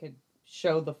that they could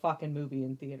show the fucking movie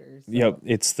in theaters. So. Yep,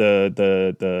 it's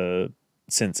the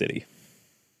Sin City.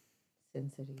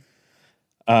 Sin City.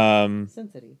 Sin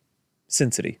City.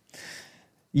 Sin City.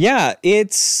 Yeah,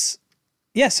 it's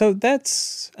so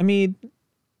that's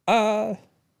yeah.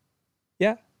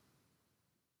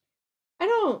 I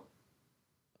don't.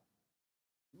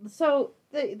 So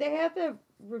they have the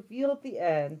reveal at the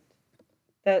end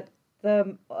that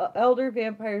the elder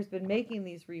vampire's been making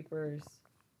these Reapers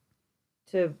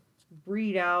to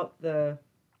breed out the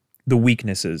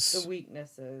weaknesses.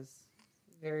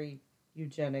 Very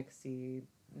eugenicsy,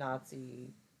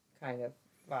 Nazi kind of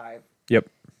vibe. Yep.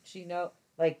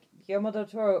 Like Guillermo del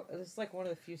Toro, this is like one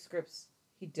of the few scripts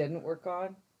he didn't work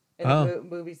on in the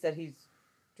movies that he's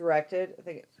directed. I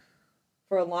think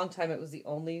for a long time it was the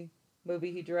only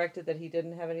movie he directed that he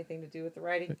didn't have anything to do with the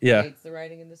writing. Yeah. He hates the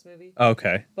writing in this movie.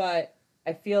 Okay. But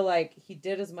I feel like he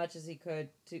did as much as he could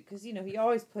to, because he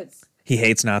always puts. He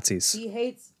hates Nazis. He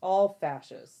hates all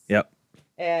fascists. Yep.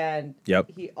 And yep.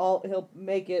 He'll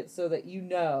make it so that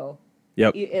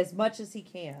Yep. As much as he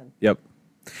can. Yep.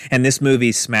 And this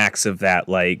movie smacks of that,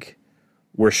 like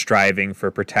we're striving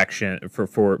for protection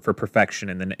for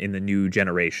perfection in the new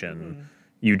generation,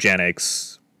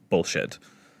 eugenics bullshit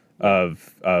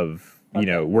of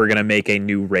we're gonna make a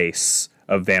new race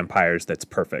of vampires that's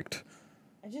perfect.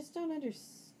 I just don't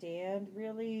understand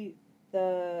really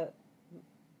the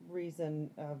reason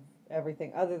of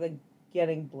everything other than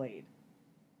getting Blade.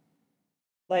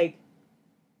 Like,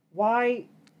 why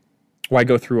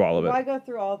go through all of it? Why go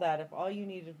through all that if all you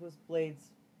needed was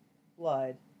Blade's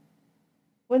blood?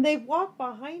 When they walk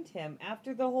behind him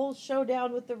after the whole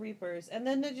showdown with the Reapers, and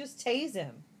then they just tase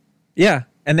him. Yeah,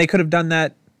 and they could have done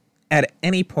that at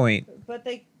any point. But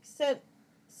they sent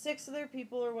 6 of their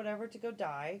people or whatever to go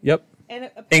die. Yep.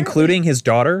 And including his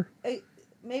daughter.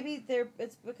 Maybe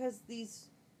it's because these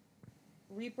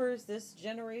Reapers, this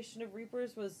generation of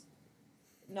Reapers, was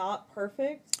not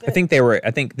perfect. I think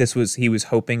he was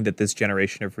hoping that this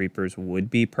generation of Reapers would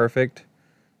be perfect,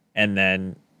 and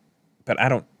then, but I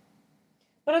don't.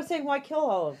 But I'm saying, why kill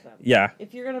all of them? Yeah.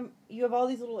 If you have all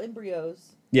these little embryos.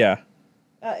 Yeah.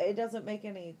 It doesn't make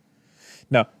any.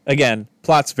 No, again,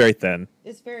 plot's very thin.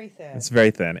 It's very thin. It's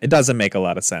very thin. It doesn't make a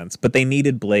lot of sense, but they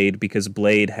needed Blade because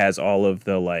Blade has all of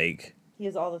the like. He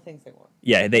has all the things they want.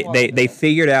 Yeah, they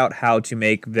figured out how to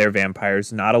make their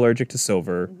vampires not allergic to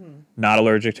silver, not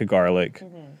allergic to garlic,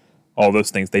 all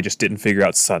those things. They just didn't figure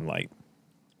out sunlight.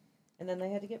 And then they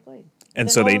had to get Blade. And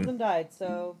then so all of them died.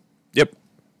 So. Yep.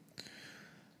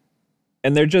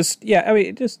 And they're just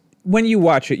just when you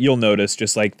watch it, you'll notice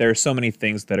just like there are so many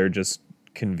things that are just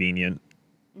convenient.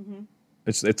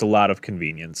 It's a lot of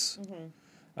convenience.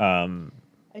 I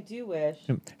do wish.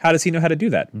 How does he know how to do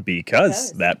that?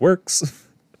 Because that works.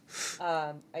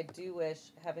 I do wish,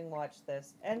 having watched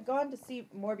this and gone to see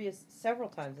Morbius several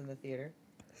times in the theater,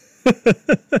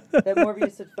 that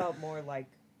Morbius had felt more like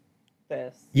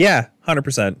this. Yeah,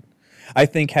 100%. I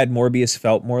think had Morbius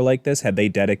felt more like this, had they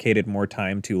dedicated more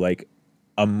time to like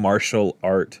a martial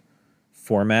art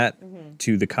format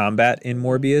to the combat in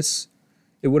Morbius,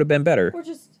 it would have been better. Or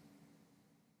just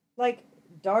like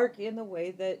dark in the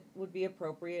way that would be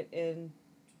appropriate in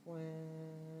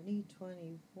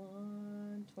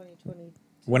 2021, 2022.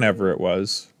 Whenever it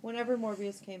was. Whenever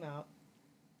Morbius came out.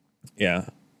 Yeah.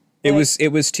 It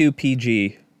was too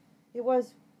PG. It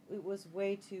was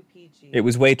way too PG. It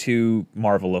was way too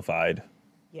Marvelified.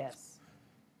 Yes.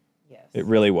 Yes. It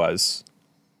really was.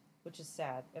 Which is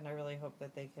sad, and I really hope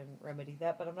that they can remedy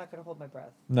that, but I'm not going to hold my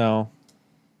breath. No.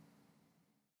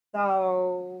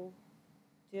 So,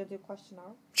 do you want to do a question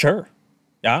hour? Sure.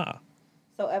 Yeah.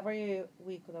 So every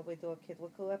week that we do a Kid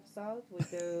Wiku episode, we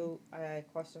do a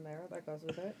questionnaire that goes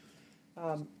with it.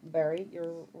 Barry, you're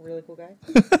a really cool guy.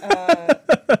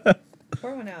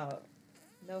 Pour one out.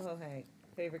 NoHo Hank,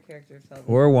 favorite character of television.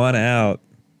 Pour one out.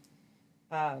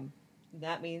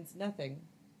 That means nothing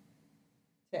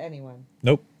to anyone.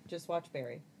 Nope. Just watch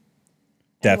Barry.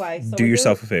 Def, Anyway, so do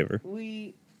yourself a favor.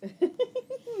 We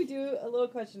we do a little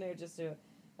questionnaire just to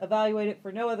evaluate it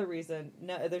for no other reason.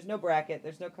 No, there's no bracket.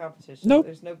 There's no competition. Nope.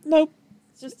 There's no. Nope.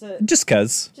 It's just to Just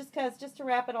cause. just to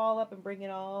wrap it all up and bring it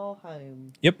all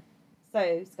home. Yep.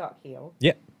 So Scott Keel.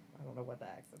 Yep. I don't know what the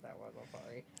accent that was. I'm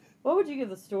sorry. What would you give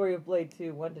the story of Blade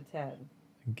 2, 1 to 10?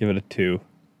 Give it a 2.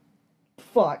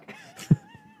 Fuck.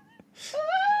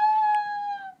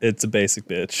 It's a basic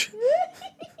bitch.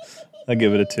 I'll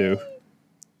give it a 2.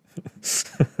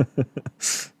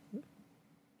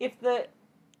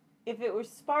 If it was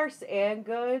sparse and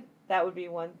good, that would be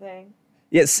one thing.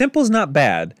 Yeah, simple's not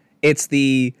bad. It's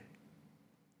the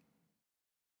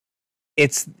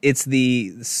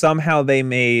somehow they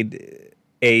made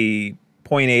a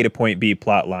point A to point B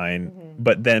plot line,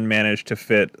 but then managed to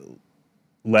fit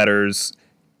letters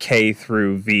K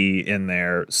through V in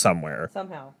there somewhere.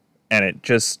 Somehow. And it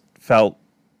just felt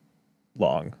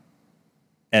long.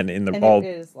 And in the it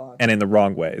is long. and in the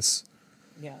wrong ways.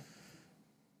 Yeah.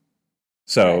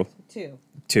 So Right. 2.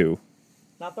 2.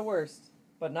 Not the worst,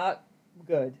 but not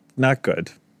good. Not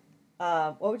good.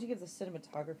 What would you give the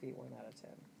cinematography 1 out of 10?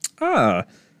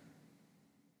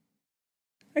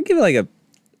 I give it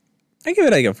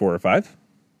like a 4 or 5.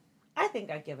 I think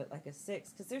I'd give it like a 6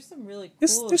 because there's some really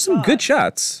cool There's some good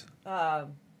shots.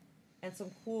 And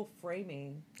some cool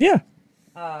framing. Yeah.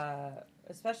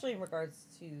 Especially in regards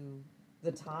to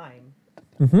the time.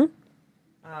 Mm-hmm.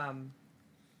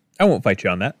 I won't fight you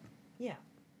on that. Yeah.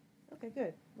 Okay,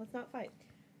 good. Let's not fight.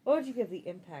 What would you give the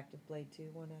impact of Blade 2,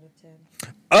 1 out of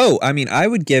 10? Oh, I mean, I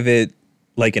would give it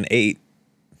like an 8.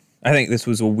 I think this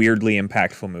was a weirdly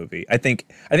impactful movie. I think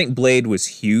Blade was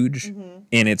huge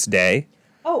in its day.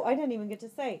 Oh, I didn't even get to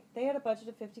say. They had a budget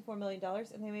of $54 million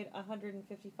and they made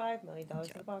 $155 million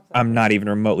at the box office. I'm not even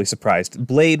remotely surprised.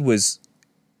 Blade was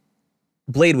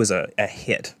a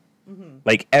hit.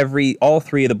 Like all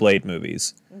 3 of the Blade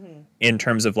movies, in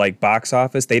terms of like box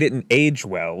office, they didn't age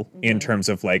well in terms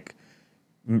of like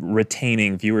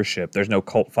retaining viewership. There's no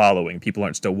cult following. People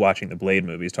aren't still watching the Blade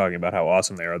movies talking about how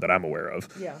awesome they are that I'm aware of.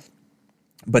 Yeah.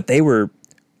 But they were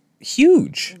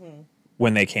huge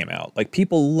when they came out. Like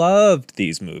people loved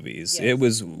these movies. Yes. It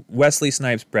was Wesley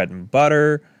Snipes' bread and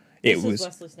butter. This is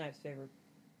Wesley Snipes' favorite.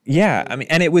 Yeah, I mean,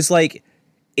 and it was like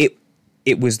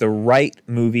it was the right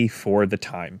movie for the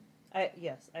time.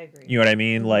 Yes, I agree. You know what I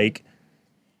mean? Like,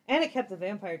 and it kept the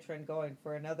vampire trend going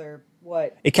for another,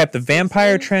 what? it kept the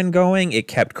vampire trend going. It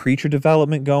kept creature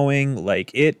development going.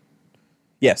 Like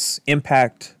yes,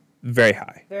 impact very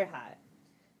high. Very high.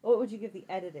 What would you give the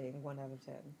editing 1 out of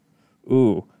 10?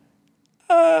 Ooh.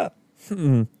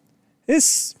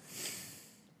 This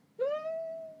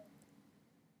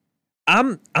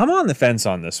I'm on the fence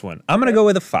on this one. I'm going to go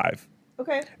with a 5.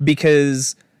 Okay.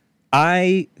 Because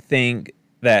I think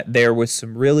that there was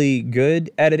some really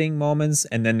good editing moments,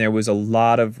 and then there was a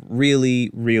lot of really,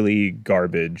 really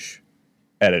garbage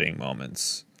editing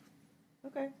moments.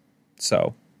 Okay.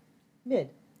 So, Mid.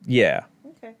 yeah.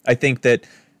 Okay. I think that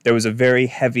there was a very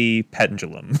heavy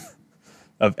pendulum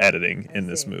of editing in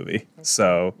this movie.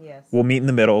 So, Yes. we'll meet in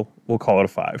the middle. We'll call it a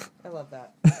 5. I love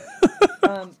that.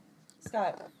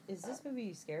 Scott, is this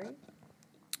movie scary?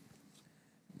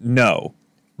 No,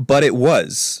 but it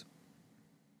was.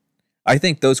 I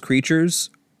think those creatures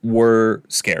were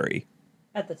scary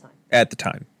At the time. at the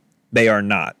time. They are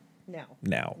not No.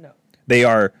 now. No. They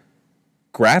are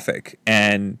graphic,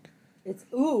 and It's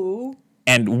ooh.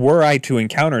 were I to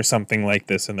encounter something like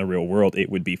this in the real world, it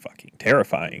would be fucking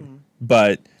terrifying.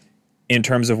 But in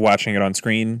terms of watching it on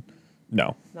screen,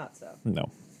 no. Not so.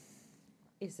 No.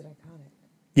 Is it iconic?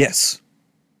 Yes.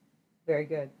 Very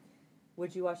good.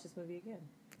 Would you watch this movie again?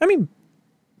 I mean,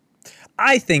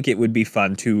 I think it would be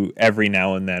fun to every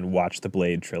now and then watch the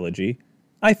Blade trilogy.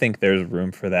 I think there's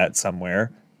room for that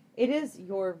somewhere. It is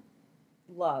your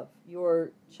love,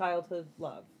 your childhood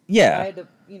love. Yeah.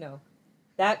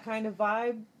 That kind of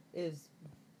vibe is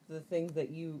the thing that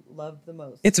you love the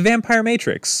most. It's Vampire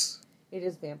Matrix. It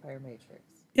is Vampire Matrix.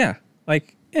 Yeah.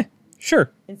 Like,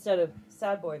 sure. Instead of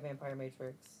Sad Boy Vampire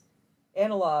Matrix,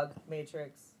 Analog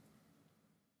Matrix,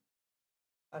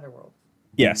 Underworld.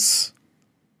 Yes.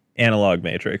 Analog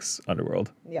Matrix,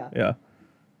 Underworld. Yeah. Yeah.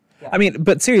 I mean,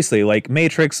 but seriously, like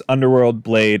Matrix, Underworld,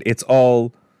 Blade, it's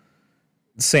all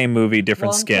same movie,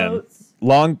 different Long skin. coats.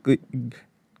 Long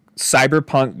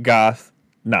cyberpunk goth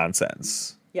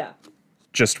nonsense. Yeah.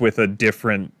 Just with a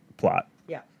different plot.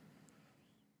 Yeah.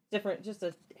 Different, just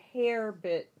a hair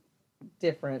bit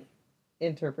different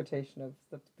interpretation of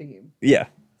the theme. Yeah.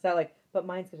 So like, but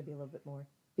mine's gonna be a little bit more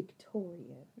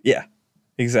Victorian. Yeah.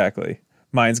 Exactly.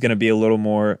 Mine's going to be a little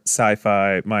more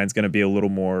sci-fi. Mine's going to be a little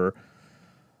more.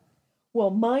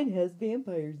 Well, mine has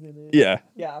vampires in it. Yeah.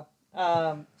 Yeah.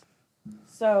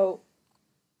 So,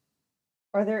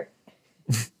 are there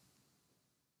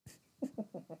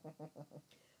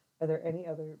are there any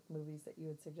other movies that you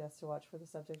would suggest to watch for the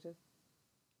subject of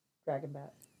Dragon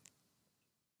Bat?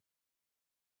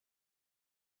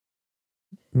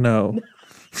 No.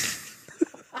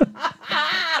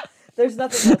 There's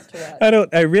nothing else to watch.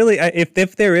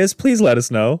 If there is, please let us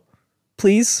know.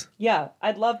 Please. Yeah,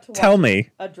 I'd love to watch Tell me.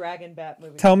 a Dragon Bat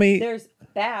movie. Tell me. There's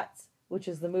Bats, which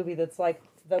is the movie that's like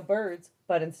the birds,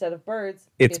 but instead of birds,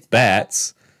 It's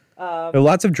bats. There are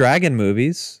lots of dragon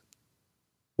movies.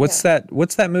 What's that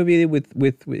movie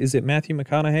with is it Matthew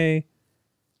McConaughey?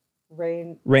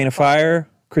 Rain of Fire?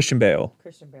 Christian Bale.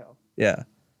 Yeah.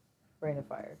 Rain of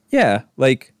Fire. Yeah,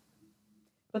 like.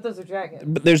 But those are dragons.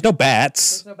 But there's no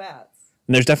bats. There's no bats.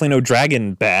 And there's definitely no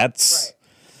dragon bats. Right.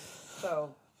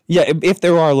 So. Yeah, if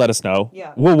there are, let us know.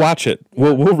 Yeah. We'll watch it.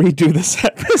 Yeah. We'll redo this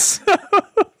episode.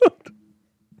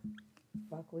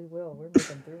 Fuck, we will. We're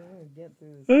making through. We're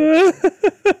getting through this.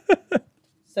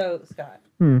 So, Scott,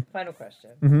 final question.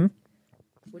 Mm-hmm.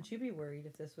 Would you be worried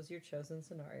if this was your chosen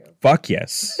scenario? Fuck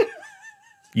yes.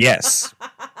 Yes.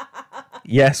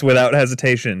 Yes, without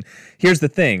hesitation. Here's the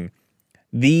thing.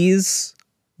 These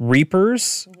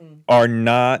Reapers are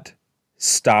not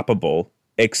stoppable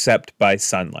except by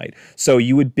sunlight. So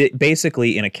you would be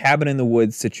basically in a cabin in the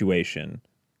woods situation.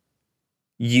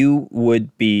 You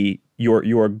would be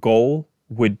your goal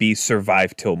would be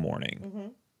survive till morning. Mm-hmm.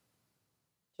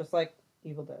 Just like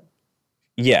Evil Dead.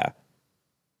 Yeah.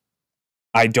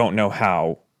 I don't know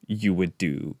how you would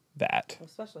do that.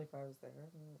 Especially if I was there.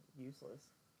 Useless.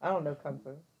 I don't know Kung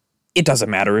Fu. It doesn't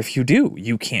matter if you do.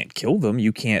 You can't kill them.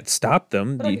 You can't stop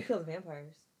them. But I can kill the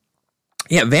vampires.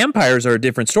 Yeah, vampires are a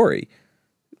different story.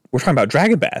 We're talking about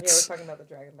dragon bats. Yeah, we're talking about the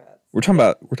dragon bats. We're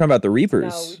talking about the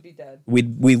Reapers. No, we'd be dead.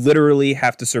 We literally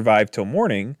have to survive till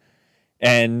morning,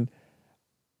 and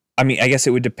I mean, I guess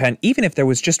it would depend. Even if there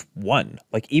was just one,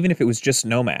 like even if it was just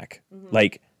Nomak,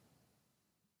 like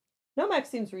Nomak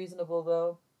seems reasonable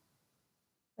though.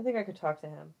 I think I could talk to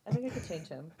him. I think I could change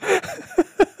him.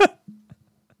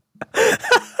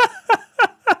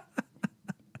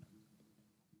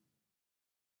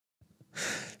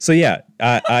 So yeah,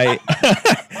 I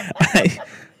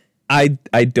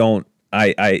don't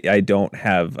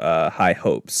have high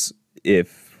hopes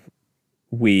if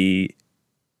we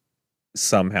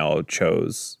somehow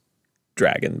chose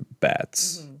dragon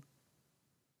bats. Mm-hmm.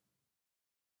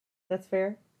 That's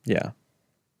fair. Yeah.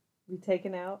 We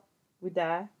taken out. We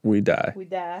die. We die. We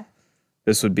die.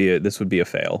 This would be a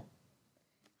fail.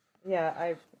 Yeah,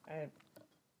 I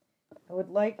would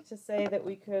like to say that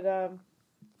we could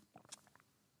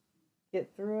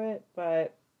get through it,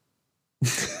 but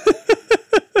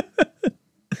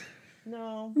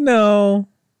no. No.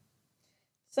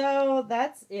 So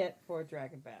that's it for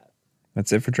Dragon Bat.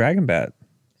 That's it for Dragon Bat.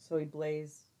 So we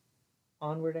blaze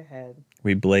onward ahead.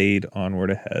 We blade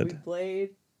onward ahead. We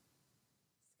blade.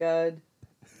 Scud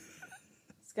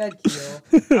keel.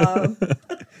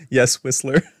 Yes,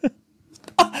 Whistler.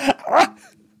 I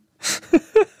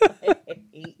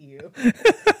hate you. You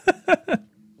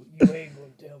ain't gonna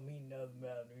tell me nothing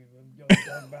about it. You gonna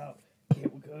talk about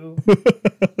Kitwiku?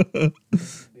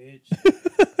 Bitch.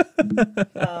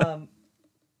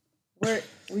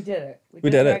 We did it. We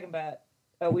did Dragon Bat.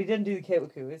 We didn't do the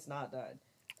Kitwiku. It's not done.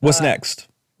 What's next?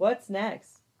 What's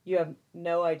next? You have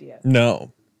no idea.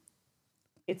 No.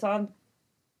 It's on.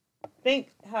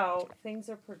 Think how things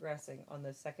are progressing on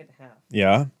the second half.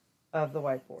 Yeah. Of the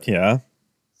whiteboard. Yeah.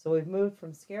 So we've moved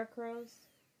from scarecrows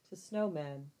to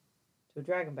snowmen to a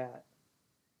dragon bat.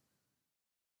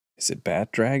 Is it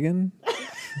Bat Dragon?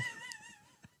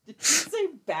 Did you say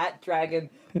bat dragon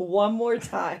one more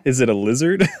time? Is it a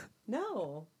lizard?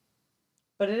 No.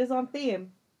 But it is on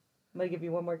theme. I'm going to give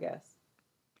you one more guess.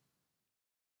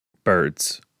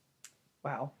 Birds.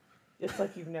 Wow. It's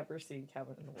like you've never seen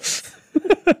Cabin in the Woods.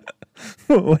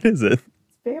 What is it? It's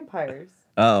vampires.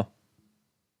 Oh.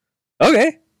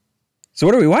 Okay. So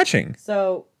what are we watching?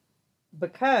 So,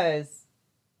 because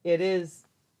it is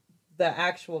the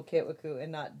actual Kitwiku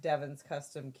and not Devin's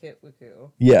custom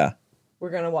Kitwiku. Yeah.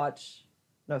 We're going to watch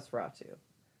Nosferatu.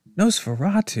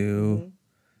 Nosferatu.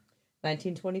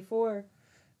 1924.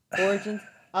 Origins.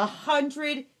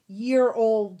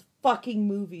 100-year-old fucking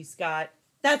movie, Scott.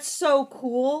 That's so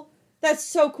cool. That's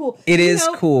so cool. It is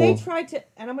cool. They tried to,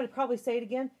 and I'm going to probably say it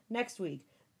again next week.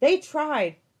 They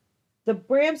tried The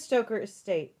Bram Stoker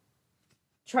estate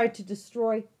tried to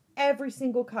destroy every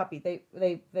single copy.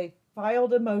 They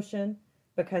filed a motion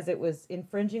because it was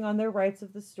infringing on their rights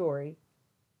of the story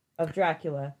of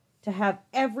Dracula to have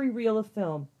every reel of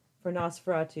film for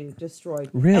Nosferatu destroyed.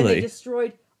 And they Really?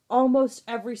 destroyed almost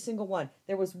every single one.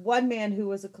 There was one man who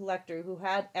was a collector who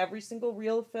had every single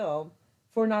reel of film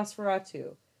for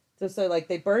Nosferatu. So like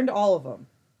they burned all of them,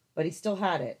 but he still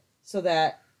had it. So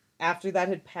that after that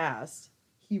had passed,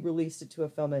 he released it to a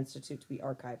film institute to be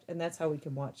archived. And that's how we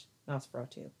can watch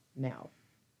Nosferatu now.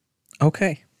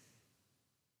 Okay.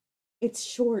 It's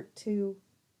short too.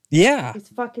 Yeah. It's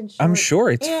fucking short. I'm sure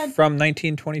it's and, from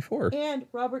 1924. And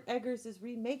Robert Eggers is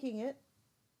remaking it.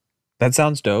 That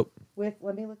sounds dope. With,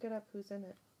 let me look it up who's in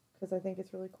it. Because I think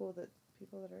it's really cool that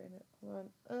people that are in it. Hold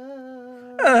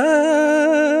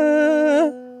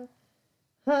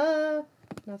on.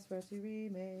 Nosferatu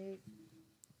remake.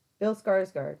 Bill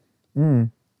Skarsgård.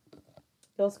 Mm.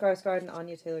 Bill Skarsgård and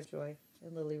Anya Taylor-Joy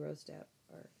and Lily Rose Depp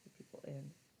are the people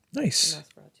in Nice. the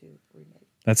Nosferatu remake.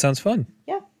 That sounds fun.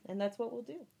 Yeah, and that's what we'll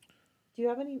do. Do you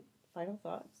have any final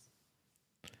thoughts?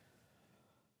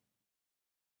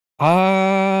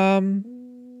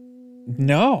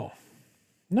 No.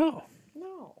 No.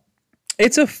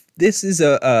 This is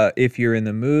a if you're in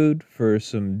the mood for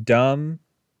some dumb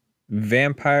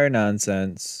vampire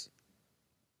nonsense,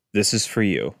 this is for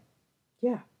you.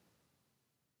 Yeah.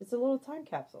 It's a little time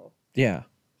capsule. Yeah.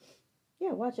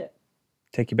 Yeah, watch it.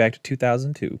 Take you back to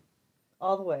 2002.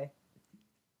 All the way.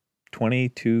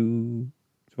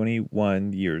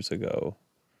 21 years ago.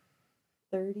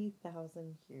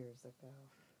 30,000 years ago.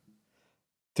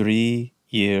 3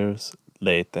 years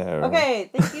later. Okay,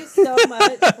 thank you so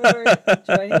much for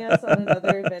joining us on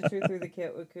another adventure through the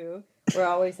Kitwaku. We're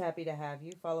always happy to have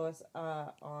you. Follow us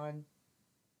on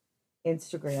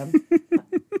Instagram.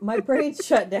 My brain's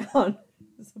shut down.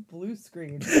 It's a blue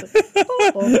screen.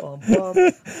 On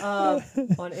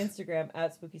Instagram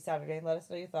at Spooky Saturday. Let us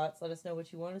know your thoughts. Let us know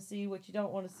what you want to see, what you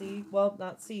don't want to see. Well,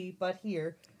 not see, but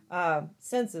hear.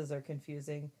 Senses are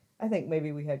confusing. I think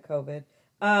maybe we had COVID.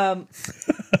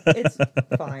 It's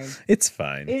fine. It's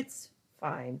fine. It's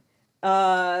fine.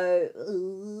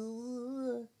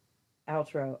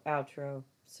 Outro.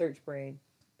 Search brain.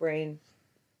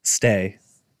 Stay.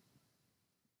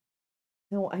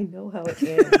 No, I know how it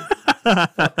ends.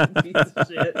 Fucking piece of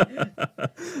shit.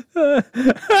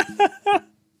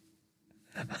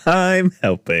 I'm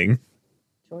helping.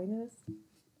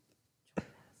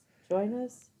 Join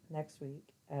us next week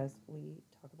as we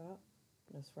talk about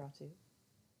Nosferatu.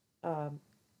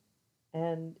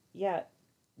 And yeah,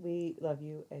 we love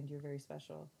you and you're very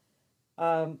special.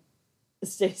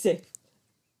 Stay safe.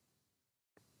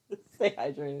 Stay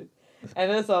hydrated.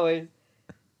 And as always,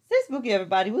 stay spooky,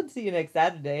 everybody. We'll see you next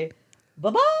Saturday.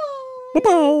 Bye-bye.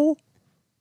 Bye-bye.